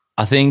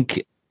 I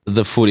think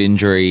the foot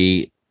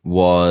injury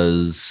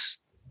was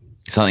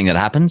something that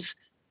happens,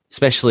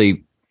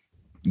 especially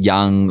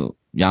young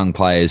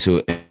players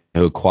who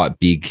are quite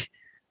big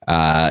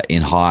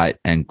in height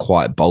and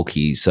quite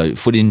bulky. So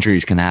foot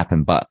injuries can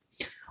happen, but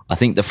I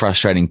think the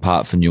frustrating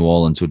part for New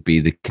Orleans would be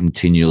the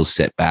continual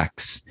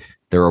setbacks,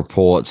 the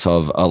reports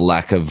of a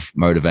lack of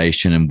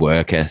motivation and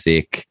work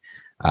ethic,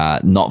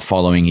 not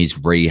following his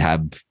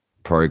rehab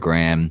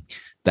program.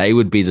 They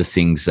would be the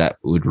things that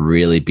would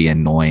really be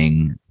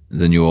annoying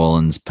the New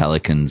Orleans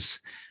Pelicans.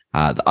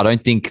 I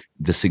don't think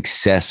the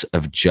success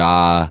of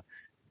Ja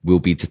will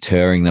be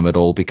deterring them at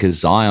all because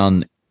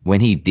Zion, when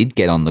he did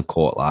get on the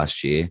court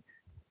last year,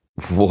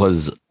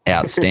 was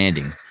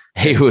outstanding.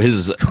 He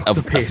was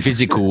a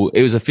physical.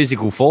 It was a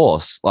physical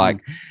force.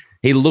 Like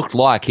he looked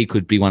like he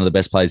could be one of the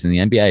best players in the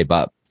NBA.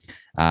 But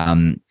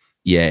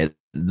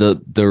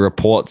the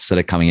reports that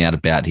are coming out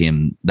about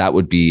him, that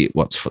would be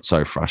what's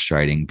so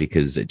frustrating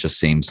because it just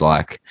seems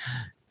like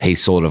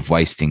he's sort of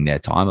wasting their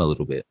time a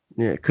little bit.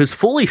 Yeah, because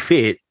fully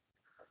fit,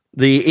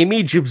 the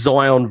image of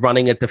Zion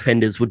running at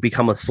defenders would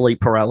become a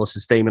sleep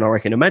paralysis demon, I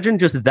reckon. Imagine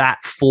just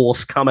that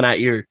force coming at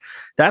you.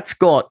 That's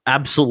got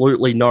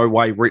absolutely no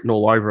way written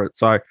all over it.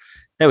 So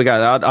there we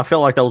go. I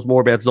felt like that was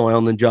more about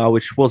Zion than Ja,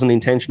 which wasn't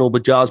intentional,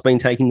 but Ja's been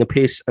taking the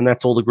piss, and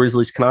that's all the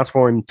Grizzlies can ask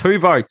for him. 2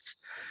 votes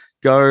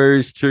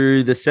goes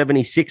to the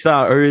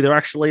 76er, who they're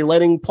actually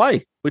letting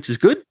play, which is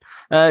good.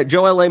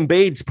 Joel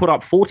Embiid's put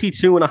up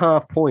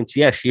 42.5 points.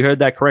 Yes, you heard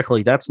that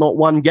correctly. That's not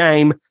one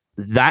game.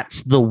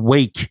 That's the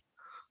week.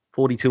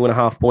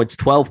 42.5 points,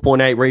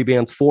 12.8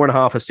 rebounds,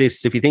 4.5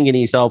 assists. If you're thinking to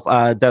yourself,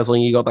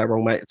 Dazzling, you got that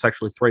wrong, mate. It's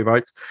actually 3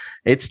 votes.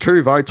 It's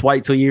 2 votes.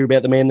 Wait till you hear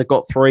about the man that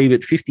got 3,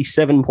 but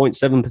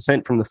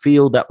 57.7% from the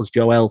field. That was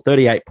Joel,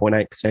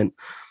 38.8%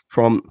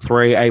 from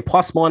 3. A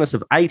plus-minus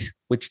of 8,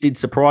 which did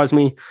surprise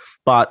me.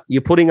 But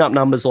you're putting up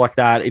numbers like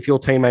that. If your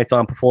teammates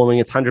aren't performing,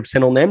 it's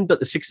 100% on them.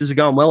 But the Sixers are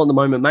going well at the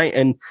moment, mate.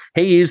 And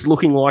he is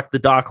looking like the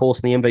dark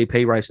horse in the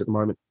MVP race at the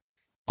moment.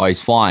 Oh,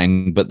 he's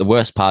flying, but the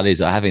worst part is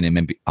I have him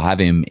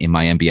in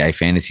my NBA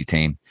fantasy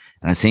team,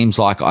 and it seems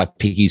like I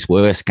pick his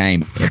worst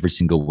game every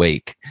single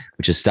week,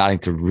 which is starting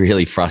to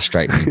really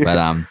frustrate me.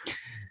 But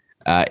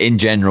in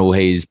general,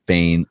 he's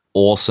been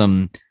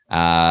awesome.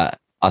 I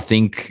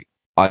think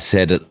I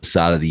said at the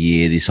start of the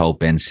year, this whole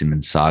Ben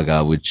Simmons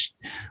saga, which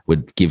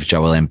would give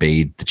Joel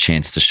Embiid the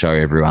chance to show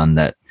everyone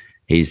that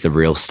he's the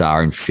real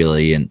star in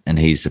Philly and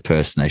he's the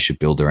person they should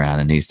build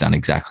around, and he's done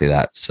exactly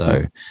that.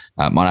 So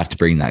might have to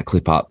bring that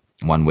clip up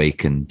one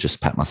week and just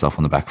pat myself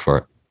on the back for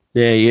it.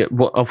 Yeah.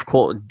 Well, of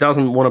course,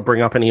 doesn't want to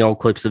bring up any old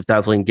clips of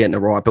Dazzling getting it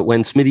right, but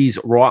when Smitty's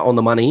right on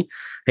the money,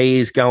 he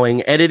is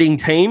going editing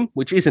team,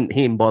 which isn't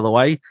him, by the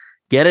way.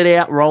 Get it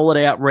out, roll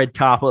it out, red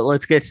carpet.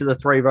 Let's get to the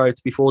 3 votes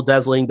before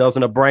Dazzling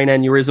doesn't a brain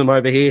aneurysm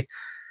over here.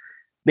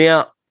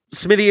 Now,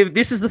 Smithy,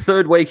 this is the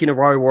 3rd week in a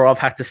row where I've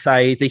had to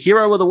say the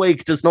hero of the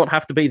week does not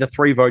have to be the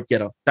 3 vote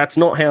getter. That's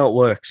not how it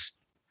works.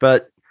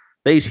 But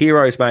these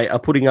heroes, mate, are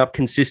putting up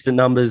consistent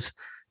numbers.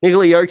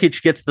 Nikola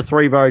Jokic gets the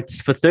 3 votes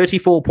for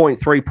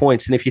 34.3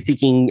 points. And if you're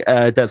thinking,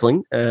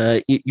 Dazzling,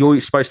 you're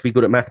supposed to be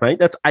good at math, mate.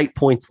 That's 8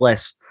 points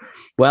less.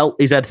 Well,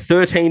 he's had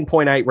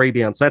 13.8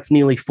 rebounds. That's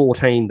nearly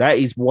 14. That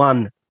is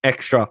 1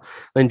 extra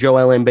than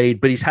Joel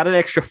Embiid. But he's had an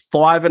extra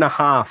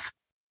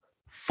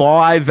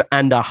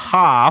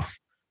 5.5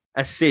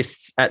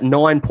 assists at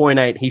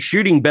 9.8. He's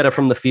shooting better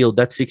from the field.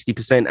 That's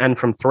 60%. And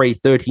from 3,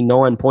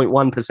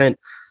 39.1%.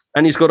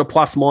 And he's got a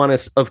plus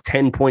minus of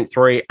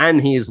 10.3,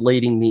 and he is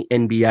leading the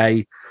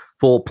NBA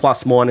for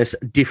plus minus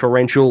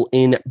differential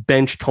in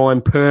bench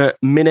time per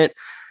minute.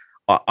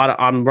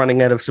 I'm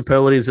running out of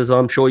superlatives, as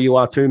I'm sure you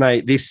are too,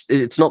 mate.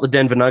 It's not the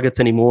Denver Nuggets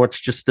anymore. It's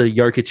just the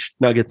Jokic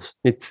Nuggets.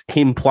 It's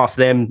him plus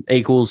them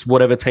equals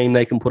whatever team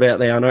they can put out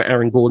there. I know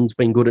Aaron Gordon's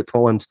been good at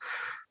times,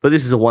 but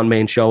this is a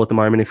one-man show at the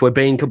moment, if we're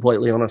being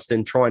completely honest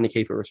and trying to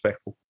keep it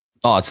respectful.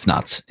 Oh, it's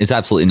nuts. It's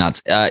absolutely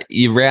nuts.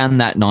 You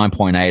round that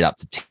 9.8 up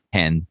to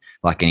 10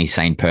 like any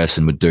sane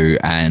person would do,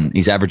 and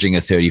he's averaging a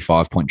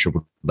 35-point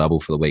triple-double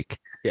for the week.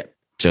 Yeah.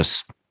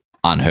 Just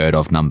unheard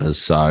of numbers.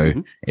 So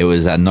it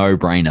was a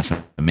no-brainer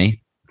for me.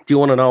 Do you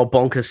want to know a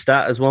bonkers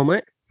stat as well,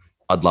 mate?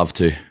 I'd love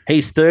to.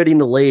 He's third in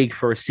the league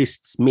for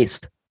assists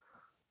missed.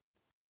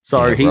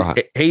 So Yeah,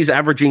 he's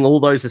averaging all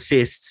those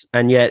assists,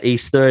 and yet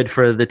he's third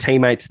for the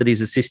teammates that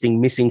he's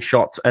assisting missing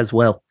shots as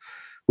well,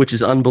 which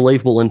is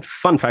unbelievable. And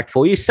fun fact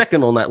for you,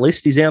 second on that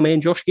list is our man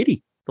Josh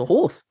Giddey, the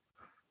horse.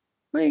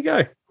 There you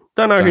go.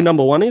 Don't know who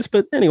number one is,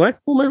 but anyway,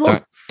 we'll move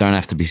on. Don't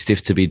have to be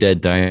stiff to be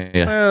dead, don't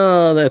you?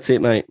 Oh, that's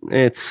it, mate.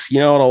 It's, you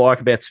know what I like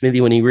about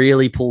Smithy, when he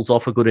really pulls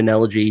off a good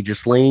analogy, he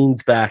just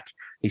leans back.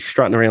 He's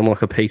strutting around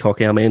like a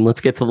peacock, our man. Let's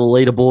get to the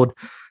leaderboard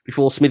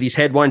before Smithy's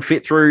head won't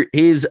fit through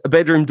his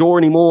bedroom door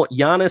anymore.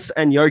 Giannis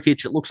and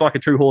Jokic, it looks like a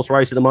two-horse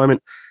race at the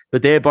moment,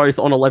 but they're both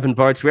on 11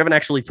 votes. We haven't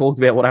actually talked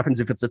about what happens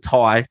if it's a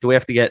tie. Do we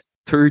have to get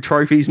two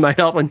trophies made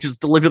up and just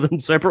deliver them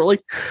separately?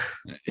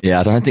 Yeah,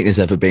 I don't think there's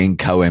ever been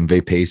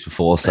co-MVPs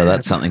before, so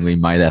that's something we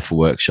might have for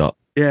workshop.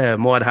 Yeah,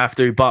 might have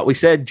to. But we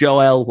said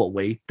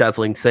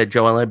Dazzling said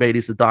Joel Embiid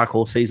is the dark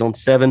horse. He's on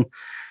 7.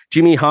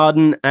 Jimmy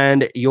Harden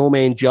and your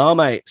man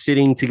Jame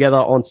sitting together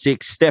on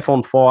 6. Steph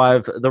on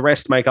 5. The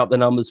rest make up the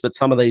numbers, but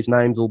some of these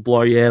names will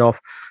blow your head off.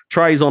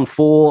 Trey's on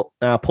 4.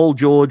 Paul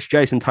George,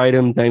 Jason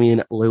Tatum,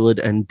 Damian Lillard,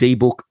 and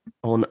D-Book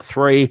on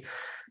 3.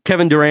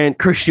 Kevin Durant,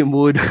 Christian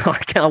Wood. I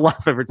can't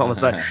laugh every time I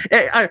say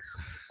it.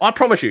 I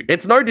promise you,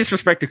 it's no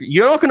disrespect.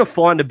 You're not going to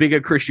find a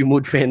bigger Christian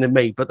Wood fan than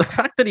me, but the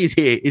fact that he's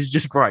here is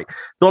just great.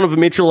 Donovan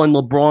Mitchell and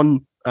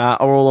LeBron are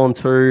all on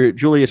 2.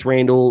 Julius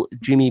Randle,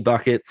 Jimmy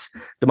Buckets,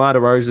 DeMar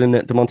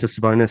DeRozan, Domantas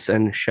Sabonis,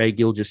 and Shai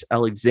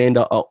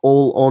Gilgeous-Alexander are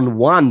all on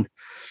 1.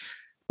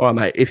 All right,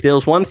 mate. If there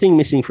was one thing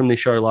missing from this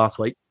show last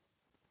week,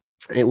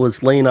 it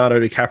was Leonardo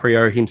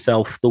DiCaprio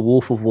himself, the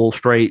Wolf of Wall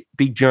Street.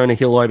 Big Jonah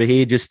Hill over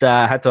here just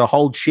had to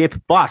hold ship,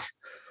 but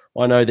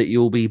I know that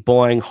you'll be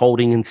buying,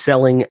 holding, and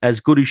selling as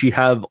good as you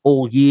have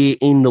all year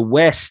in the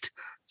West.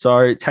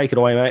 So take it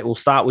away, mate. We'll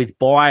start with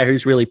buy.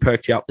 Who's really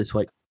perked you up this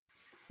week?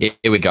 Here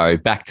we go.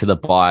 Back to the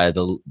buy,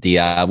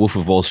 the Wolf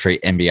of Wall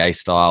Street NBA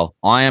style.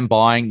 I am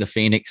buying the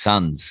Phoenix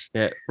Suns.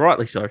 Yeah,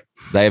 rightly so.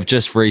 They have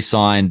just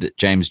re-signed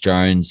James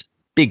Jones.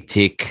 Big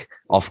tick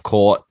off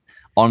court.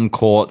 On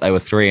court, they were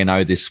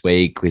 3-0 this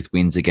week with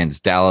wins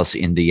against Dallas,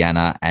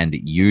 Indiana, and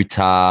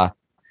Utah.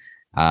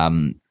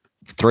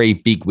 3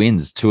 big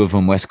wins, 2 of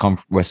them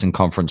Western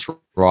Conference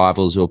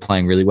rivals who are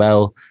playing really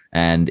well.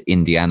 And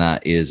Indiana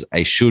is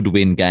a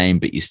should-win game,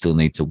 but you still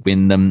need to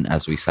win them,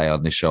 as we say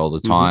on this show all the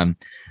time.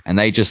 And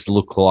they just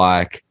look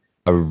like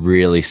a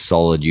really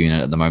solid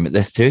unit at the moment.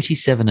 They're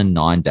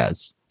 37-9,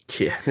 Daz.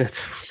 Yeah, that's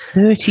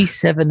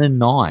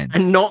 37-9.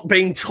 And not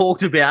being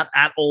talked about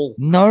at all.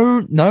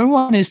 No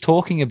one is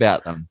talking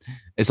about them.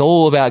 It's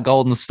all about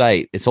Golden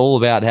State. It's all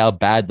about how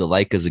bad the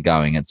Lakers are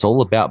going. It's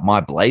all about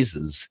my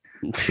Blazers,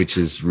 which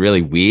is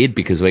really weird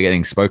because we're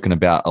getting spoken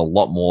about a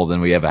lot more than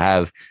we ever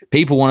have.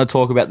 People want to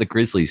talk about the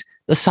Grizzlies.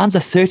 The Suns are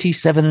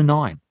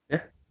 37-9.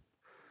 Yeah.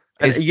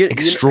 It's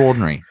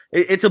extraordinary.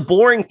 It's a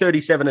boring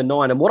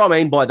 37-9. And what I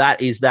mean by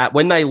that is that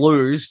when they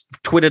lose,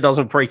 Twitter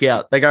doesn't freak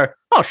out. They go,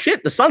 oh,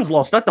 shit, the Suns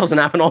lost. That doesn't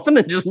happen often,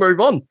 and just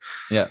move on.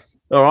 Yeah.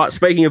 All right.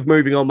 Speaking of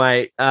moving on,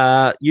 mate,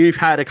 you've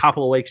had a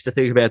couple of weeks to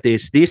think about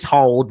this. This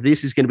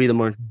is going to be the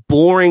most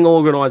boring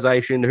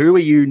organization. Who are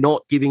you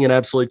not giving an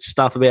absolute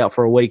stuff about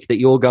for a week that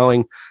you're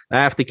going, they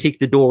have to kick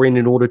the door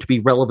in order to be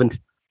relevant?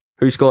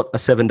 Who's got a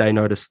 7-day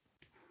notice?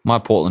 My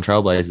Portland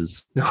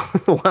Trailblazers.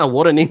 Wow,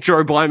 what an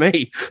intro by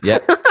me. Yeah.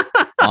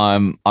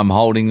 I'm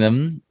holding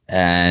them,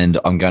 and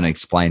I'm going to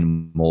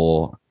explain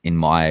more in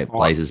my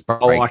Blazers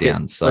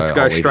breakdown. So let's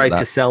go straight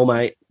to sell,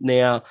 mate.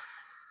 Now,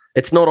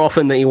 it's not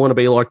often that you want to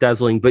be like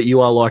Dazzling, but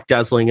you are like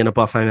Dazzling in a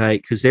buffet,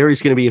 mate, because there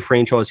is going to be a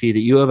franchise here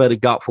that you have had a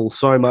gutful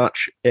so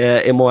much,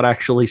 it might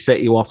actually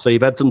set you off. So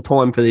you've had some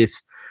time for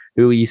this.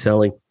 Who are you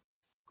selling?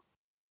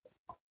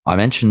 I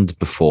mentioned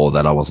before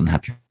that I wasn't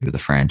happy with the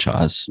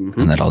franchise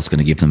and that I was going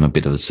to give them a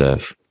bit of a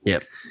serve.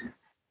 Yep.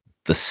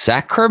 The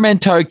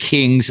Sacramento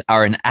Kings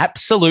are an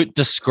absolute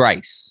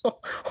disgrace.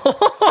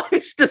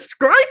 He's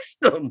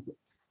disgraced them.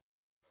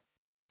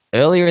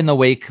 Earlier in the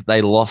week,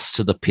 they lost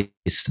to the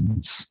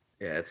Pistons.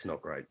 Yeah, it's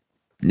not great.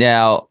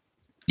 Now,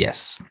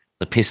 yes,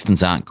 the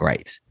Pistons aren't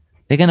great.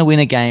 They're going to win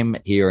a game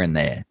here and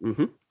there.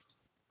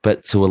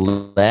 But to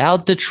allow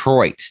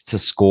Detroit to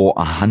score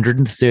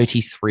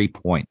 133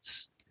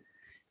 points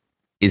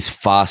is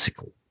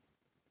farcical.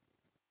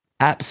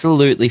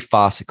 Absolutely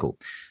farcical.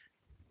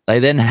 They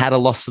then had a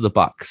loss to the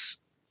Bucks.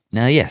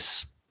 Now,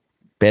 yes,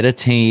 better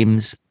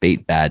teams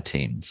beat bad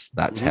teams.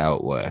 That's how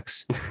it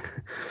works.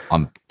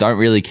 I don't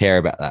really care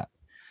about that.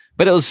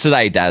 But it was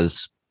today,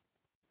 Daz.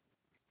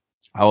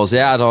 I was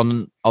out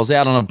on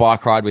a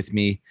bike ride with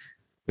me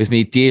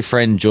dear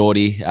friend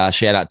Geordie.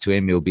 Shout out to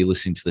him. He'll be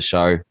listening to the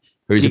show.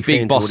 Who's a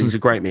big Boston, he's a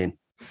great man.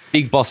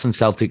 Big Boston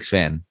Celtics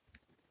fan.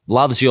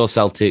 Loves your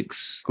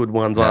Celtics. Good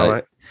ones,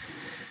 aren't they?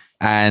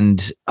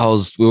 And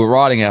we were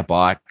riding our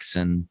bikes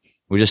and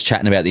we were just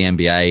chatting about the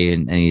NBA,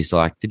 and he's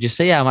like, "Did you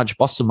see how much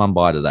Boston won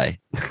by today?"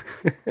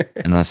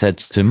 And I said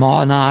to him,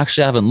 "Oh no,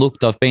 actually I haven't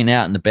looked. I've been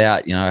out and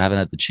about, I haven't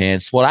had the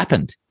chance. What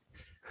happened?"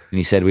 And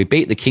he said, "We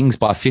beat the Kings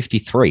by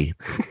 53."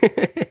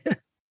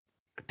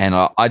 And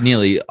I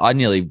nearly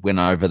went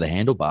over the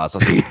handlebars. I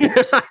said,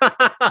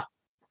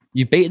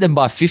 "You beat them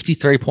by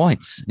 53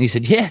 points." And he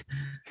said, "Yeah,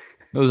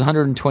 it was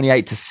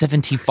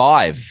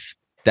 128-75,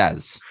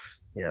 Daz."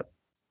 Yep.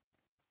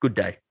 Good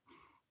day.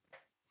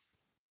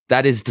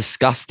 That is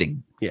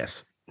disgusting.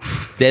 Yes.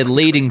 Their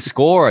leading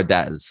scorer,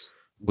 Daz,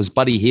 was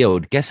Buddy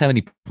Hield. Guess how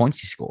many points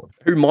he scored?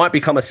 Who might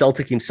become a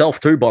Celtic himself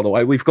too, by the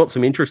way. We've got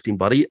some interest in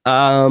Buddy.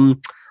 I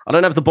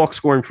don't have the box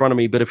score in front of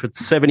me, but if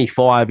it's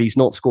 75, he's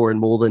not scoring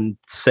more than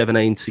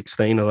 17,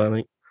 16, I don't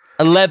think.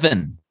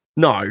 11.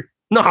 No.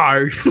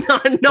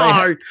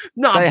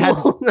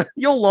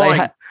 You're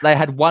lying. They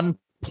had one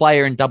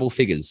player in double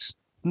figures.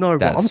 No,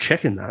 but I'm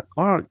checking that.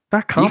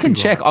 That can't be right. You can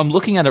check. I'm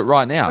looking at it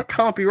right now. That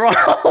can't be right.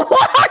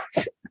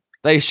 What?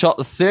 They shot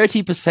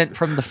 30%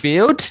 from the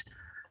field.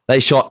 They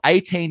shot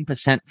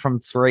 18% from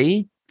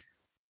three.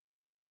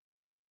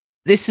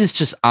 This is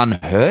just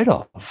unheard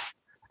of.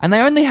 And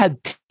they only had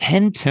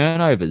 10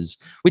 turnovers,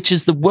 which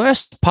is the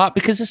worst part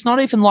because it's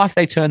not even like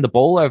they turned the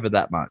ball over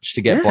that much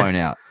to get blown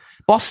out.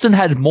 Boston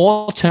had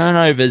more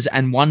turnovers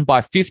and won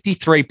by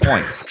 53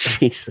 points.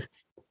 Jesus.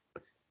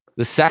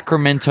 The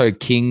Sacramento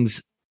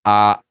Kings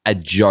are a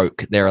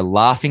joke. They're a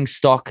laughing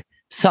stock.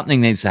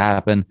 Something needs to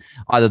happen.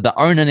 Either the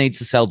owner needs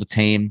to sell the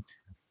team.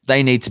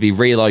 They need to be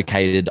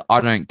relocated.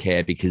 I don't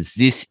care because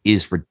this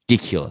is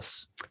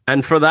ridiculous.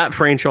 And for that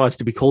franchise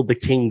to be called the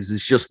Kings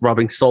is just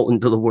rubbing salt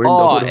into the wound.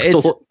 Oh,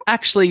 it's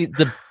actually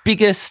the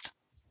biggest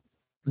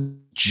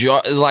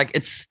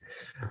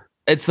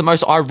it's the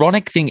most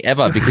ironic thing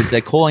ever because they're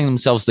calling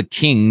themselves the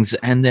Kings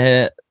and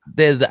they're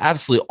the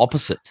absolute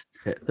opposite.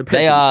 Yeah,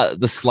 they are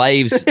the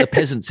slaves, the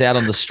peasants out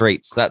on the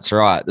streets. That's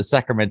right, the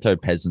Sacramento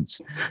peasants.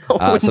 So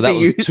that was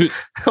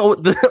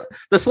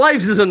the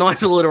slaves is a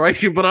nice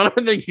alliteration, but I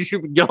don't think you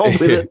should be going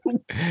with it.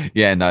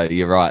 Yeah, no,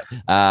 you're right.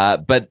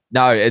 But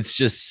no, it's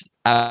just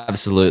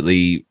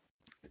absolutely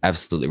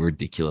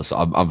ridiculous.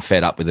 I'm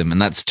fed up with them,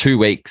 and that's 2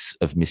 weeks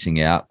of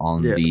missing out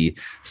on the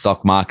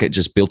stock market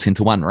just built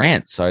into one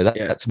rant. So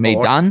that's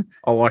me done.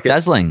 I like it.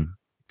 Dazzling.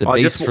 The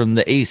beast from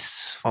the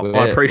east.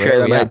 I appreciate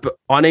that, mate. But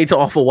I need to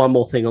offer one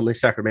more thing on this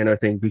Sacramento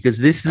thing because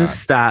this is a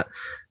stat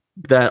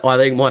that I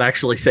think might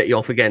actually set you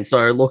off again.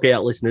 So look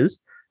out, listeners.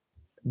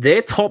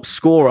 Their top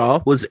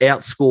scorer was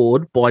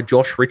outscored by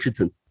Josh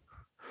Richardson.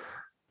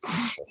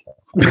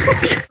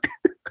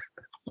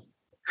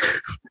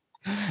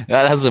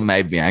 That hasn't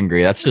made me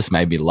angry. That's just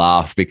made me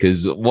laugh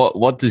because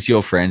what does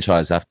your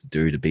franchise have to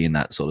do to be in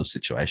that sort of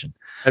situation?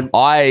 And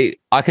I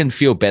can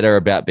feel better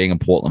about being a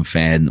Portland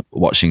fan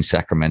watching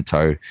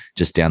Sacramento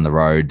just down the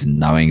road and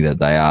knowing that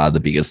they are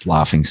the biggest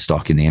laughing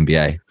stock in the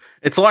NBA.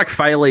 It's like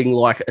failing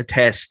like a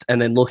test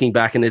and then looking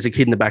back and there's a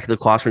kid in the back of the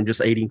classroom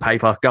just eating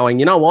paper going,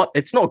 you know what?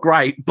 It's not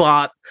great,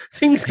 but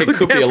things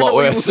could be a lot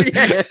worse.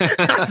 Yeah,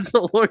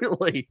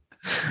 absolutely.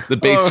 The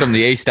beast from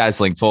the East,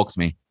 Dazzling, talk to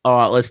me. All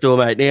right, let's do it,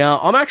 mate.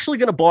 Now, I'm actually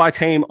going to buy a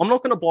team. I'm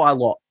not going to buy a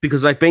lot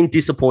because they've been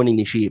disappointing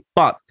this year.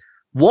 But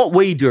what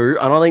we do,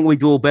 and I think we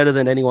do it better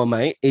than anyone,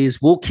 mate,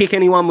 is we'll kick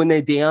anyone when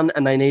they're down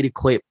and they need a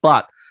clip.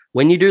 But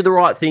when you do the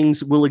right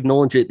things, we'll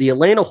acknowledge it. The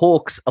Atlanta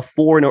Hawks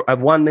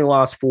have won their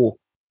last 4.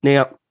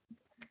 Now,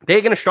 they're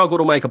going to struggle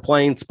to make a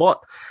playing spot,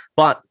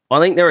 but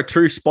I think there are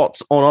 2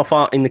 spots on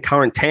offer in the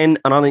current 10,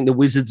 and I think the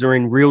Wizards are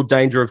in real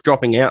danger of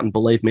dropping out, and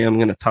believe me, I'm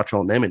going to touch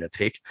on them in a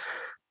tick.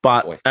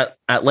 But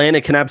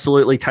Atlanta can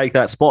absolutely take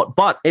that spot.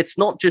 But it's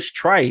not just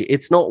Trey.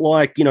 It's not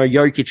like,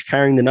 Jokic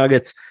carrying the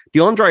Nuggets.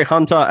 DeAndre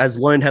Hunter has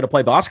learned how to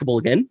play basketball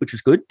again, which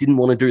is good. Didn't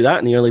want to do that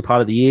in the early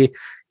part of the year.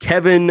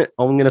 Kevin,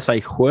 I'm going to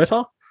say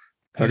Huerter.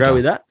 I'll go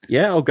with that.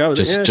 Yeah, I'll go with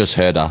it. Yeah. Just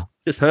Huerter.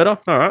 Just Huerter?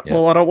 All right. Yeah.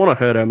 Well, I don't want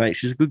to hurt her, mate.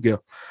 She's a good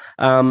girl.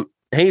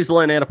 He's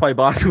learned how to play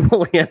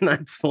basketball again.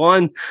 That's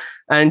fine.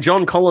 And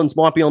John Collins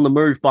might be on the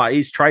move, but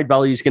his trade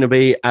value is going to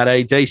be at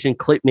a decent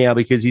clip now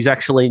because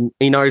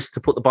he knows to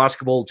put the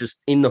basketball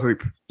just in the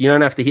hoop. You don't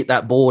have to hit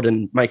that board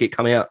and make it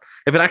come out.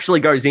 If it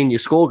actually goes in, your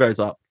score goes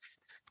up.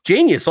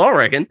 Genius, I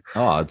reckon.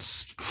 Oh,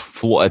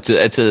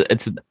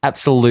 it's an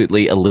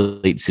absolutely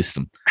elite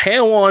system.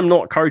 How I'm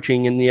not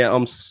coaching and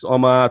I'm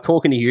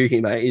talking to you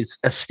here, mate, is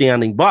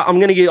astounding. But I'm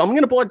going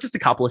to buy just a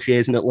couple of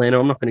shares in Atlanta.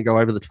 I'm not going to go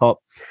over the top.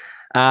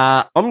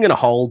 I'm going to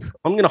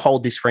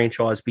hold this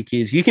franchise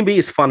because you can be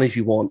as fun as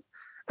you want.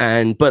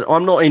 But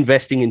I'm not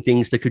investing in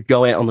things that could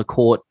go out on the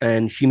court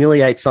and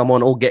humiliate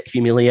someone or get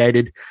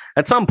humiliated.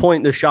 At some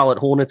point, the Charlotte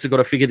Hornets have got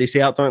to figure this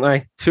out, don't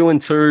they?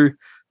 2-2.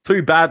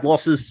 two bad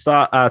losses.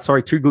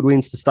 Two good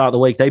wins to start the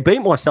week. They beat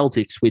my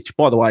Celtics, which,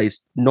 by the way,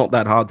 is not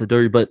that hard to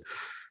do. But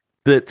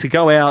to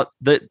go out,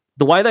 the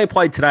way they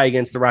played today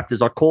against the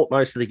Raptors, I caught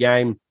most of the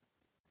game.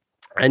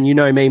 And you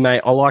know me,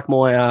 mate, I like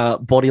my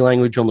body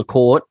language on the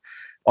court.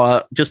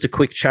 Just a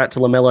quick chat to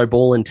LaMelo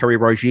Ball and Terry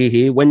Rozier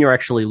here. When you're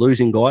actually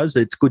losing, guys,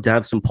 it's good to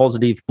have some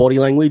positive body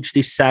language.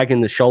 This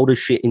sagging the shoulders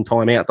shit in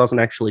timeout doesn't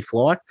actually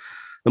fly.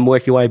 And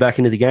work your way back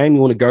into the game. You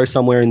want to go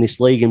somewhere in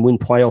this league and win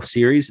playoff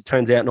series. It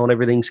turns out not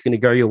everything's going to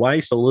go your way.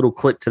 So a little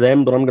clip to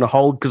them, but I'm going to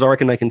hold because I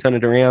reckon they can turn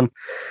it around.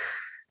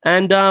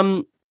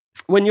 And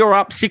when you're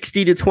up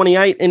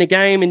 60-28 in a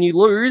game and you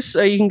lose,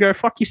 you can go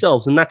fuck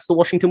yourselves. And that's the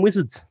Washington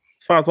Wizards.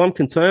 As far as I'm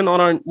concerned, I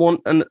don't want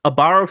a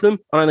bar of them.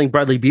 I don't think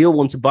Bradley Beal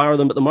wants a bar of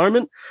them at the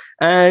moment.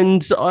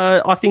 And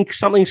I think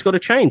something's got to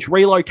change.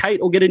 Relocate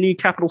or get a new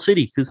capital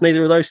city because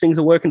neither of those things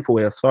are working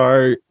for you.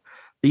 So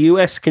the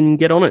US can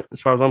get on it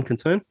as far as I'm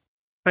concerned.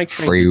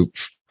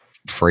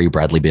 Free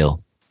Bradley Beal.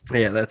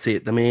 Yeah, that's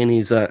it. The man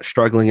is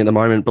struggling at the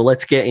moment. But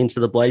let's get into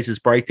the Blazers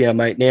breakdown,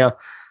 mate. Now,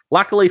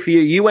 luckily for you,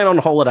 you went on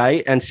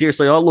holiday. And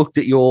seriously, I looked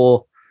at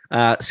your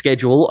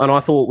schedule and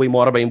I thought we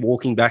might have been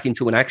walking back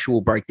into an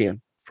actual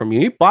breakdown from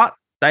you. But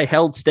they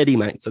held steady,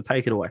 mate. So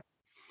take it away.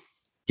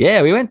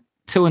 Yeah, we went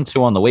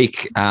 2-2 on the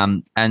week.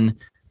 And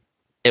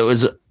it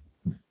was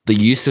the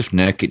Jusuf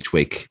Nurkic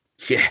week.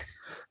 Yeah.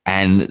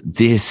 And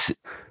this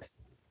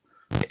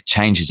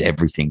changes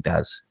everything,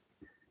 does.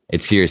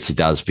 It seriously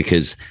does,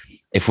 because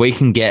if we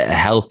can get a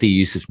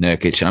healthy Jusuf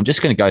Nurkic, and I'm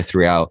just going to go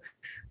through our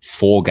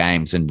 4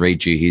 games and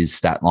read you his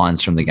stat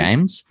lines from the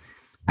games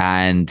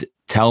and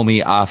tell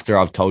me after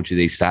I've told you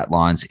these stat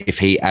lines, if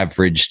he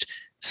averaged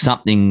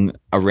something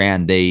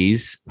around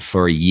these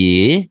for a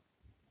year,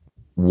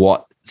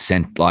 what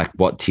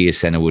tier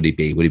center would he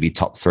be? Would he be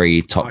top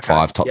 3, top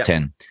 5, top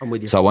 10? I'm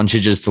with you. So I want you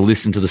just to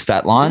listen to the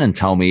stat line and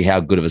tell me how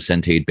good of a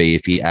center he'd be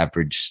if he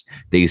averaged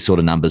these sort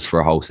of numbers for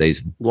a whole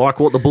season. Like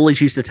what the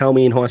bullies used to tell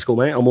me in high school,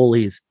 mate. I'm all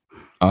ears.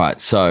 All right.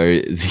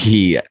 So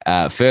the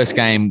first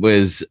game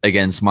was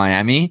against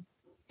Miami.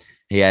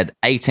 He had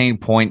 18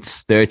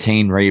 points,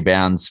 13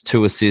 rebounds,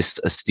 2 assists,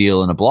 a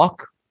steal, and a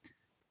block.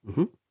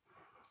 Mm-hmm.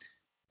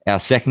 Our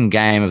second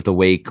game of the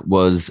week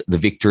was the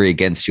victory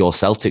against your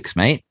Celtics,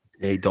 mate.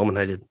 Yeah, he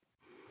dominated.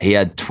 He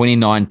had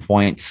 29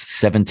 points,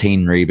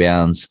 17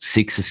 rebounds,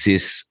 6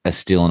 assists, a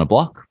steal, and a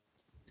block.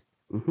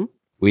 Mm-hmm.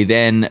 We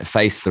then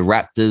faced the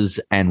Raptors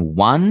and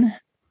won.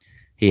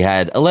 He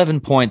had 11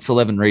 points,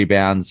 11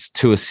 rebounds,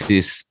 2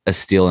 assists, a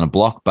steal, and a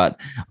block, but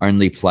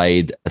only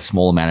played a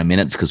small amount of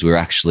minutes because we were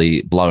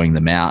actually blowing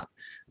them out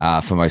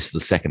for most of the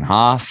second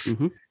half.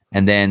 Mm-hmm.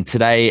 And then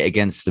today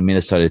against the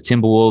Minnesota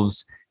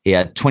Timberwolves, he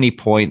had 20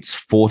 points,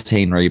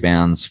 14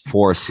 rebounds,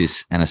 4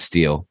 assists, and a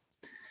steal.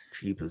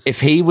 Jeepers. If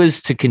he was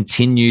to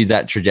continue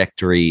that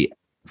trajectory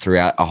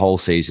throughout a whole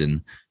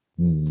season,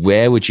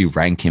 where would you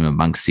rank him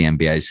amongst the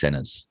NBA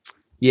centers?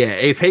 Yeah,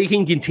 if he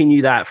can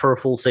continue that for a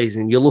full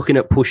season, you're looking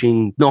at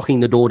knocking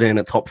the door down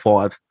at top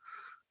 5.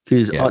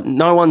 Because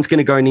no one's going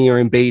to go near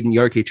Embiid and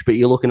Jokic, but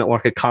you're looking at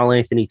like a Karl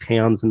Anthony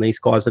Towns and these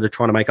guys that are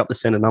trying to make up the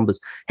center numbers.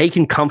 He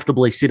can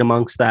comfortably sit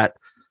amongst that.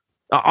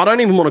 I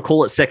don't even want to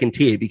call it second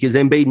tier because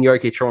Embiid and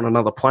Jokic are on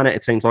another planet,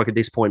 it seems like at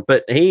this point.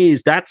 But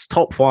that's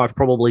top 5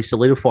 probably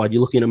solidified. You're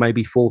looking at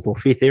maybe 4th or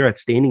 5th. They're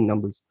outstanding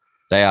numbers.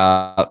 They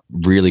are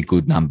really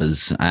good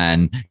numbers.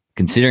 And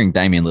considering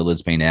Damian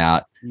Lillard's been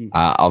out,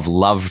 I've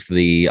loved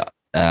the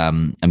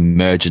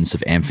emergence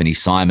of Anthony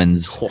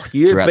Simons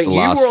throughout the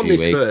last few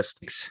weeks.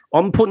 First.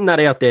 I'm putting that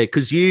out there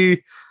because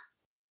you've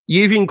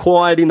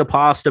inquired in the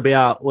past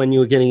about when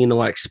you were getting into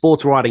like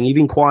sports writing. You've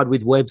inquired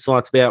with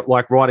websites about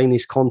like writing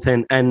this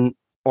content, and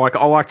like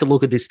I like to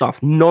look at this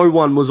stuff. No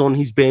one was on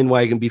his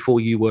bandwagon before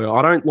you were.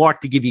 I don't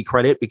like to give you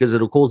credit because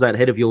it'll cause that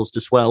head of yours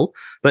to swell,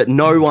 but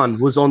no one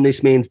was on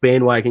this man's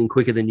bandwagon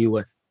quicker than you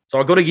were. So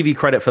I've got to give you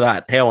credit for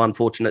that. How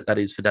unfortunate that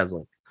is for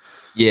Dazzling.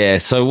 Yeah,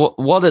 so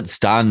what it's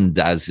done,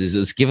 Daz, is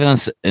it's given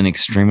us an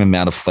extreme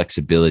amount of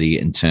flexibility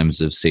in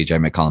terms of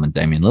CJ McCollum and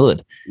Damian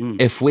Lillard.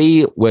 If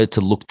we were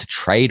to look to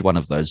trade one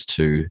of those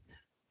two,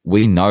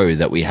 we know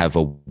that we have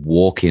a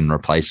walk-in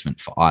replacement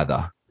for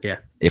either. Yeah.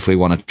 If we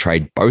want to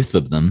trade both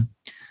of them,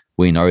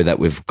 we know that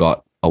we've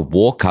got a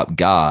walk-up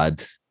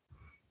guard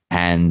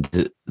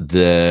and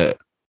the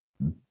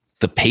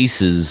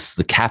pieces,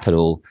 the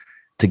capital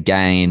to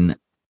gain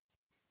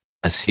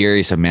a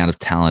serious amount of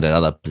talent at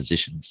other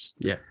positions.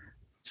 Yeah.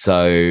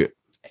 So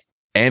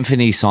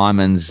Anthony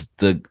Simons,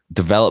 the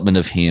development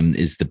of him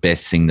is the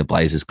best thing the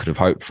Blazers could have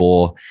hoped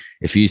for.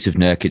 If Jusuf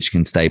Nurkic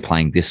can stay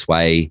playing this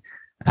way,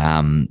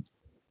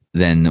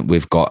 then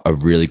we've got a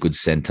really good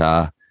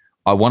center.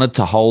 I wanted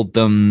to hold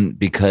them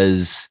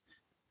because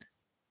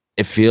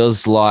it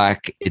feels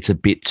like it's a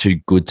bit too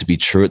good to be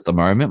true at the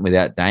moment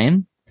without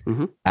Dame.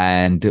 Mm-hmm.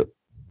 And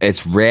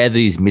it's rare that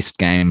he's missed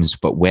games,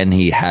 but when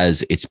he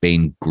has, it's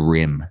been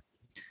grim.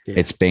 Yeah.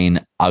 It's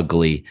been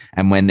ugly.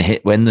 And when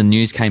the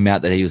news came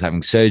out that he was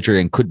having surgery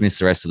and could miss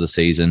the rest of the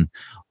season,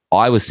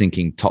 I was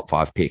thinking top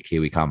 5 pick. Here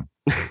we come.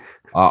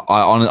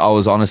 I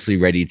was honestly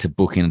ready to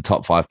book in a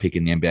top 5 pick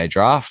in the NBA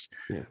draft.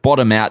 Yeah.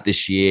 Bottom out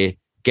this year,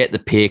 get the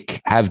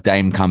pick, have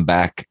Dame come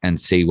back and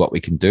see what we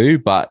can do.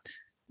 But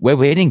we're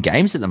winning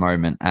games at the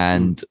moment,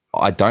 and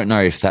I don't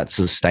know if that's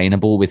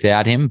sustainable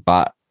without him,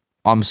 but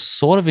I'm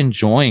sort of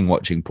enjoying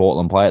watching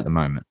Portland play at the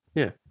moment.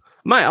 Yeah.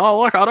 Mate,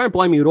 I don't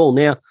blame you at all.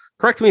 Now,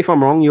 correct me if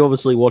I'm wrong. You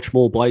obviously watch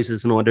more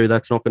Blazers than I do.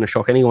 That's not going to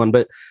shock anyone.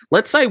 But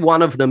let's say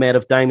one of them out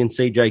of Dame and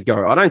CJ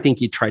go. I don't think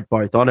you'd trade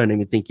both. I don't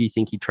even think you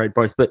think you'd trade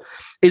both. But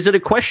is it a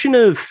question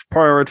of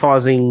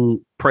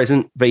prioritizing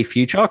present v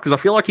future? Because I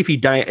feel like if you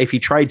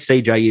trade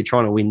CJ, you're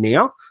trying to win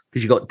now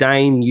because you got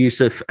Dame,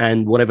 Yusuf,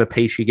 and whatever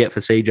piece you get for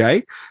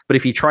CJ. But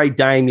if you trade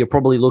Dame, you're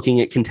probably looking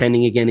at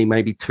contending again in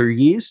maybe 2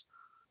 years.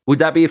 Would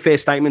that be a fair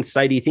statement to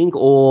say, do you think?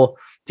 Or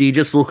do you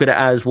just look at it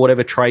as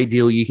whatever trade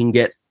deal you can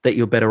get that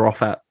you're better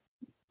off at?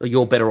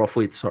 You're better off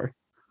with, sorry.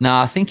 No,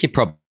 I think you're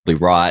probably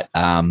right.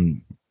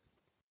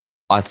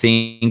 I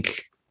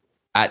think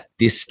at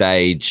this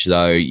stage,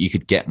 though, you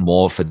could get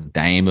more for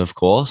Dame, of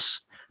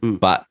course.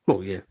 But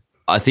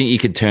I think you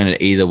could turn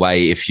it either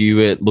way. If you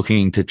were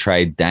looking to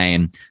trade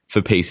Dame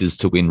for pieces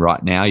to win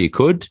right now, you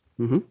could.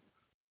 Mm-hmm.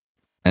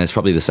 And it's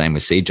probably the same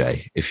with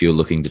CJ. If you're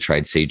looking to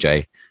trade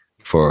CJ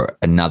for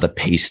another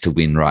piece to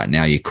win right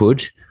now, you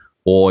could.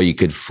 Or you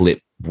could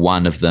flip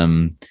one of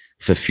them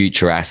for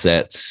future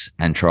assets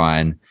and try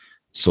and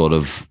sort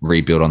of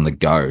rebuild on the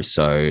go.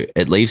 So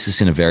it leaves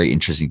us in a very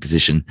interesting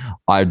position.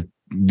 I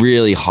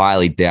really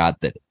highly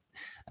doubt that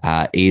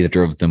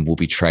either of them will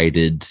be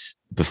traded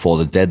before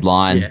the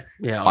deadline.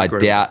 Yeah, I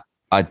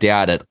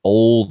doubt at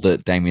all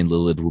that Damian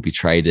Lillard will be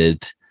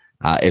traded.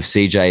 If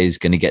CJ is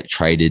going to get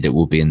traded, it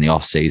will be in the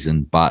off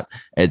season, but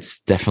it's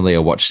definitely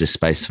a watch this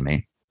space for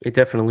me. It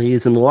definitely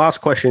is. And the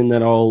last question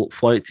that I'll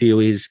float to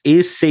you is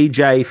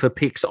CJ for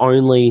picks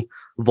only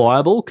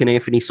viable? Can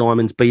Anthony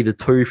Simons be the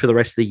 2 for the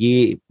rest of the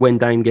year when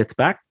Dame gets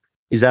back?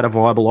 Is that a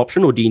viable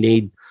option, or do you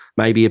need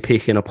maybe a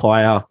pick and a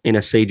player in a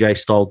CJ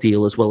style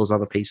deal as well as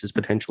other pieces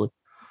potentially?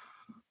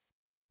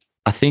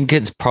 I think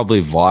it's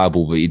probably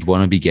viable, but you'd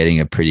want to be getting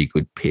a pretty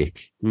good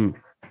pick.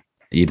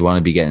 You'd want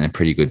to be getting a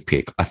pretty good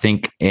pick. I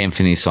think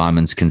Anthony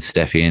Simons can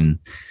step in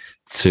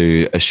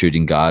to a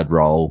shooting guard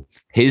role.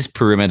 His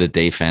perimeter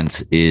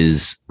defense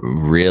is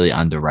really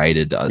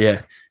underrated.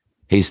 Yeah.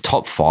 He's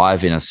top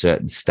 5 in a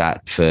certain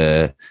stat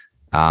for,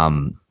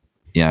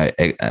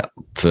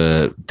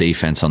 for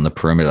defense on the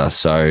perimeter.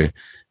 So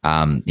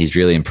he's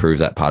really improved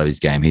that part of his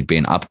game. He'd be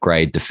an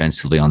upgrade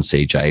defensively on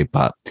CJ,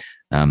 but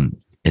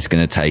it's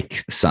going to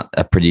take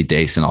a pretty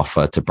decent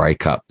offer to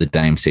break up the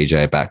Dame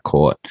CJ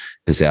backcourt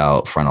because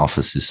our front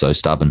office is so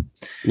stubborn.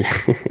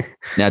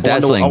 Now,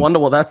 Dazzling, I wonder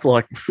what that's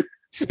like.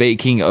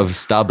 Speaking of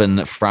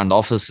stubborn front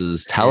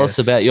offices, tell us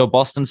about your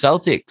Boston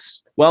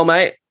Celtics. Well,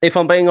 mate, if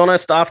I'm being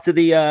honest, after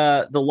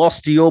the loss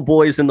to your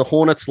boys and the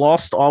Hornets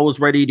lost, I was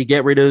ready to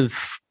get rid of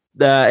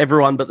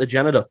everyone but the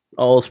janitor.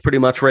 I was pretty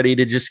much ready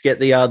to just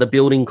get the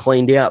building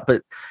cleaned out.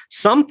 But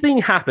something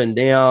happened.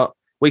 Now,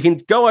 we can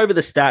go over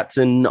the stats,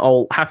 and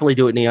I'll happily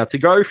do it now. To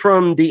go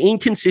from the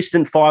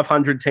inconsistent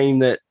 500 team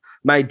that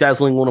made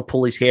Dazzling want to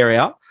pull his hair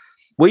out,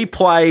 we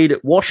played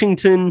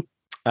Washington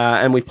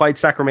and we played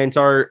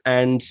Sacramento,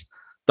 and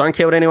don't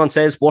care what anyone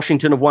says,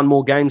 Washington have won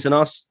more games than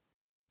us.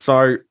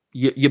 So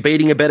you're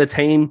beating a better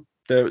team.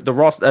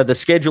 The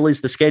schedule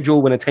is the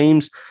schedule. When a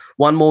team's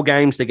won more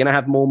games, they're going to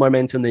have more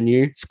momentum than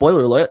you.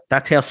 Spoiler alert,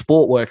 that's how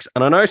sport works.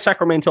 And I know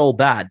Sacramento are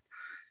bad,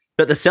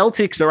 but the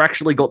Celtics are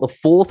actually got the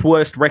 4th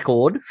worst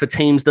record for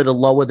teams that are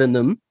lower than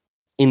them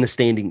in the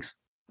standings.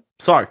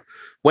 So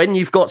when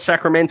you've got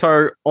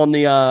Sacramento on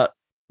the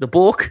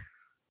book,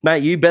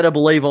 mate, you better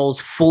believe I was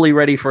fully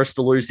ready for us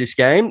to lose this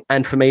game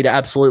and for me to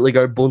absolutely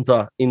go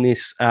bunter in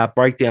this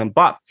breakdown.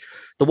 But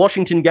the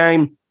Washington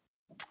game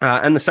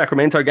and the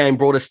Sacramento game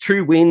brought us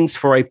 2 wins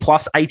for a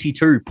plus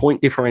 82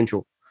 point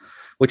differential,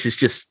 which is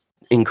just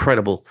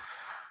incredible.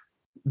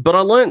 But I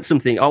learned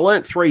something. I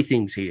learned 3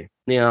 things here.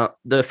 Now,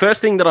 the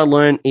first thing that I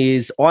learned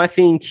is I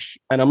think,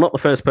 and I'm not the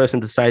first person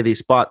to say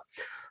this, but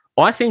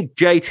I think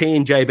JT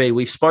and JB,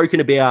 we've spoken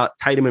about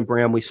Tatum and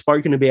Brown. We've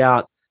spoken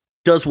about,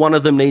 does one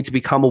of them need to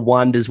become a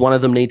 1? Does one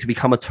of them need to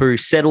become a 2?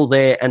 Settle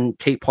there and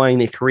keep playing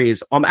their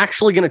careers. I'm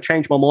actually going to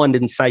change my mind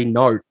and say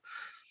no.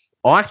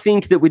 I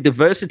think that with the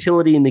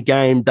versatility in the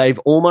game, they've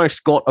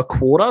almost got a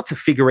quarter to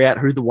figure out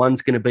who the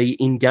one's going to be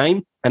in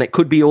game, and it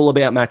could be all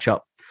about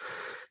matchup.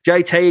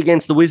 JT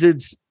against the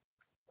Wizards,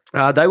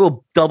 they were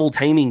double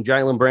teaming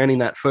Jaylen Brown in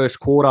that first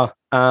quarter,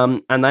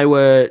 and they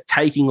were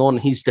taking on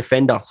his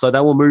defender. So they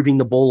were moving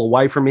the ball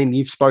away from him.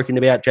 You've spoken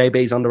about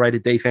JB's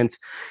underrated defense.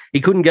 He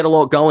couldn't get a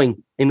lot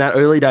going in that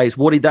early days.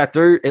 What did that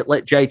do? It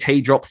let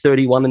JT drop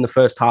 31 in the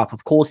first half.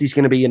 Of course, he's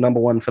going to be your number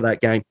 1 for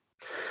that game.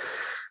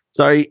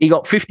 So he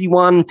got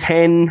 51,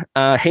 10.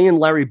 He and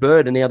Larry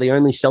Bird are now the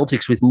only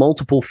Celtics with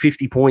multiple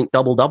 50-point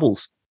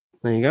double-doubles.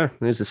 There you go.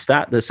 There's a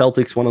stat. The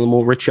Celtics, one of the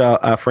more richer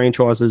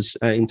franchises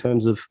in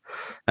terms of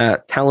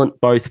talent,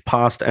 both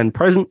past and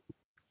present.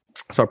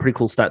 So a pretty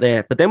cool stat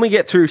there. But then we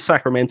get to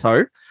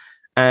Sacramento,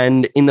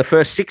 and in the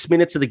first 6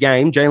 minutes of the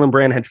game, Jaylen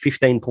Brown had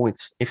 15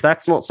 points. If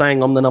that's not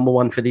saying I'm the number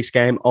 1 for this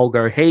game, I'll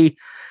go he.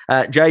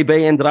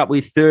 JB ended up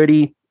with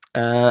 30.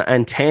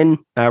 and 10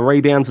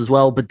 rebounds as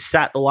well, but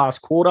sat the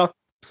last quarter.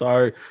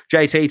 So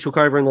JT took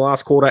over in the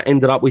last quarter,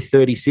 ended up with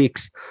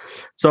 36.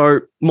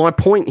 So my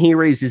point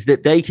here is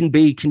that they can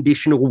be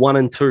conditional 1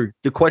 and 2.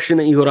 The question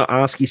that you got to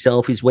ask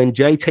yourself is when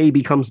JT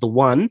becomes the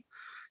 1,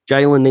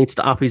 Jaylen needs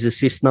to up his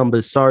assist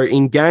numbers. So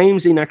in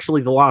games in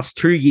actually the last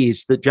 2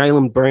 years that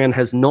Jaylen Brown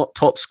has not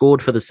top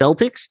scored for the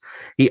Celtics,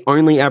 he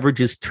only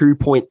averages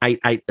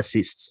 2.88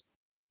 assists.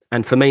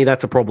 And for me,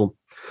 that's a problem.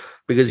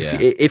 Because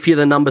if you're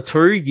the number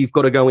 2, you've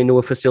got to go into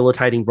a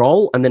facilitating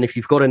role. And then if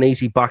you've got an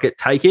easy bucket,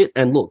 take it.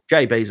 And look,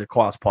 JB's a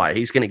class player.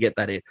 He's going to get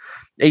that in.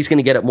 He's going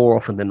to get it more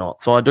often than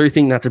not. So I do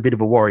think that's a bit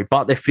of a worry,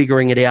 but they're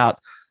figuring it out.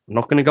 I'm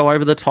not going to go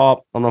over the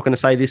top. I'm not going to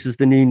say this is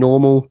the new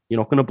normal. You're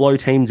not going to blow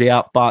teams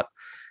out. But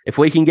if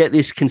we can get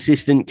this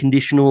consistent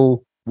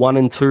conditional 1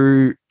 and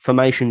 2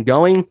 formation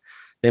going,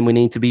 then we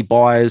need to be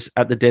buyers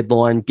at the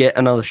deadline, get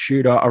another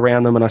shooter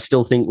around them. And I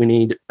still think we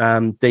need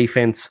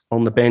defense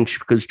on the bench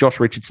because Josh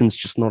Richardson's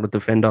just not a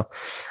defender,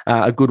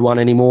 a good one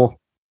anymore.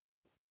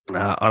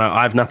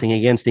 I have nothing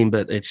against him,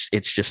 but it's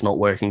just not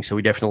working. So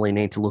we definitely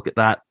need to look at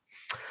that.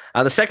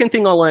 The second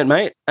thing I learned,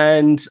 mate,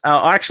 and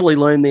I actually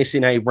learned this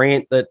in a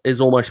rant that has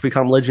almost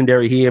become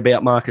legendary here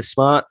about Marcus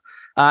Smart.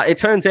 It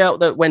turns out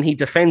that when he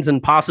defends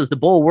and passes the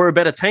ball, we're a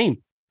better team.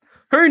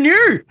 Who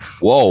knew?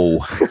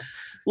 Whoa.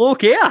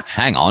 Look out.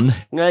 Hang on.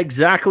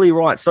 Exactly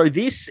right. So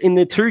this, in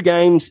the 2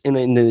 games, in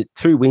the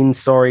 2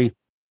 wins,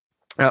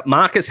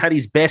 Marcus had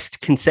his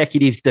best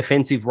consecutive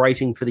defensive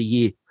rating for the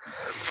year.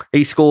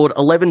 He scored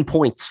 11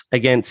 points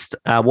against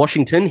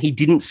Washington. He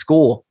didn't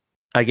score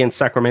against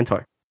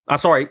Sacramento.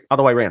 Other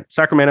way around.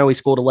 Sacramento, he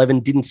scored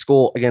 11, didn't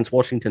score against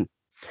Washington.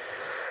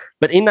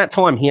 But in that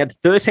time, he had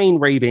 9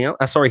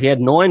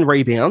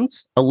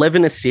 rebounds,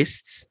 11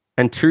 assists,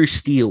 and 2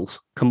 steals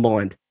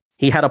combined.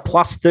 He had a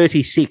plus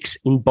 36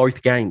 in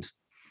both games.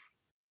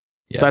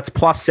 Yeah. So that's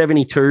plus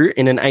 72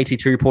 in an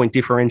 82-point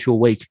differential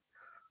week.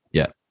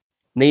 Yeah.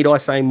 Need I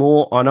say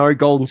more? I know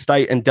Golden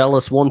State and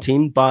Dallas want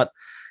him, but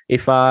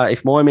if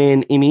my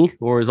man Imi,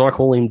 or as I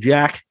call him,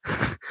 Jack,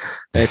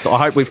 I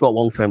hope we've got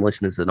long-term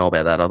listeners that know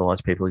about that.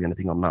 Otherwise, people are going to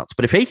think I'm nuts.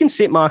 But if he can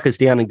sit Marcus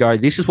down and go,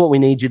 this is what we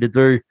need you to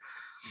do,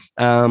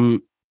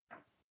 and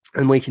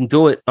we can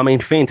do it, I mean,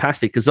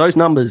 fantastic. Because those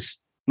numbers,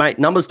 mate,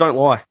 numbers don't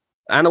lie.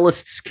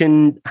 Analysts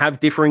can have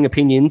differing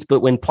opinions, but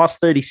when plus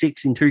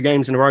 36 in 2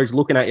 games in a row is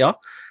looking at you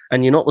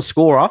and you're not the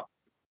scorer,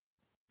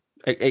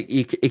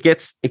 it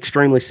gets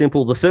extremely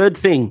simple. The third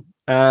thing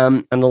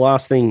and the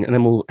last thing, and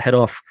then we'll head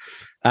off,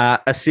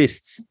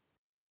 assists.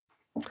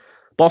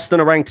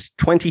 Boston are ranked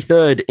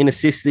 23rd in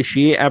assists this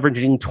year,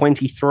 averaging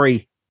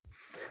 23.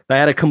 They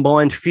had a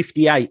combined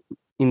 58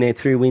 in their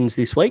 2 wins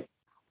this week.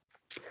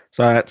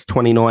 So that's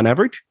 29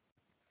 average.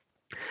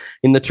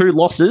 In the 2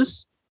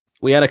 losses,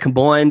 we had a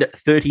combined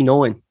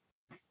 39.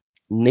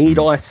 Need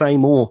I say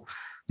more?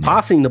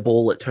 Passing the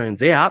ball, it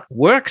turns out,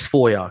 works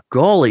for you.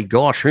 Golly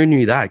gosh, who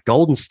knew that?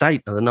 Golden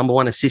State are the number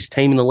 1 assist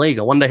team in the league.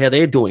 I wonder how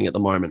they're doing at the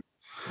moment.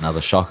 Another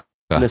shock.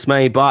 Goodness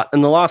me.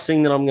 And the last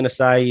thing that I'm going to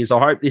say is I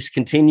hope this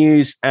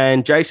continues.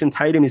 And Jason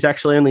Tatum is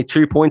actually only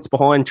 2 points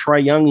behind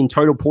Trae Young in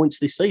total points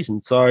this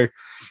season. So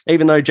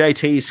even though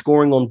JT is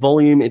scoring on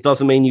volume, it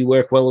doesn't mean you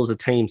work well as a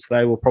team. So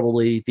they were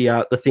probably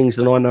the things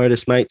that I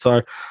noticed, mate.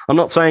 So I'm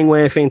not saying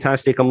we're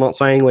fantastic. I'm not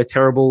saying we're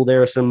terrible.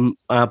 There are some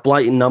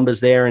blatant numbers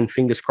there, and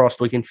fingers crossed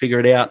we can figure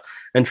it out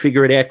and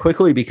figure it out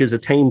quickly, because a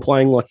team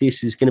playing like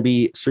this is going to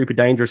be super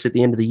dangerous at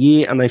the end of the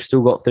year, and they've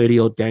still got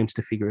 30-odd games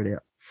to figure it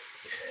out.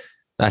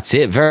 That's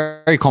it.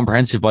 Very, very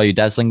comprehensive by you,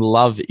 Dazzling.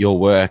 Love your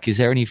work. Is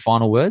there any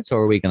final words,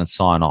 or are we going to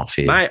sign off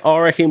here? Mate, I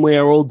reckon we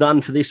are all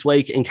done for this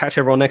week and catch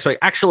everyone next week.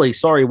 Actually,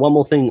 sorry, one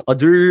more thing. I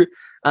do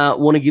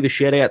want to give a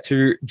shout out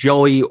to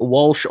Joey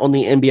Walsh on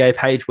the NBA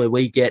page, where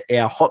we get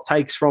our hot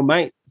takes from,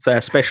 mate,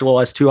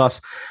 specialised to us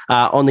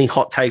on the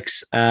hot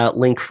takes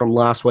link from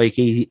last week.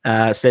 He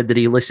said that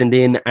he listened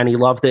in and he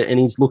loved it, and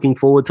he's looking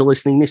forward to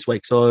listening this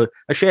week. So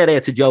a shout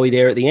out to Joey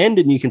there at the end,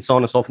 and you can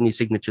sign us off in your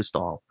signature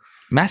style.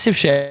 Massive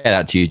shout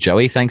out to you,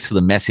 Joey. Thanks for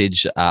the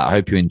message. I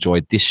hope you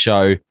enjoyed this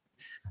show.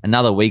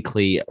 Another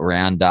weekly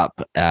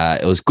roundup.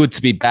 It was good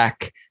to be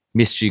back.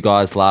 Missed you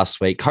guys last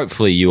week.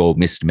 Hopefully you all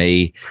missed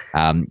me.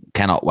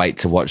 Cannot wait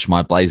to watch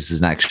my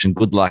Blazers in action.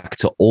 Good luck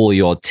to all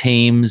your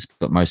teams,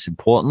 but most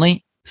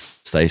importantly,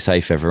 stay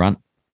safe, everyone.